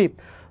కాబట్టి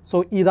సో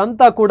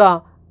ఇదంతా కూడా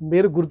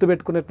మీరు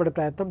గుర్తుపెట్టుకునేటువంటి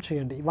ప్రయత్నం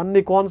చేయండి.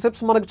 ఇవన్నీ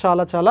కాన్సెప్ట్స్ మనకు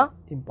చాలా చాలా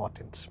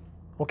important.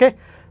 Okay,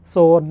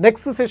 so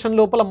next session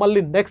లోపల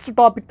మళ్ళీ నెక్స్ట్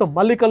టాపిక్తో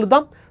మళ్ళీ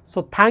కలుద్దాం.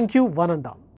 So thank you one and all.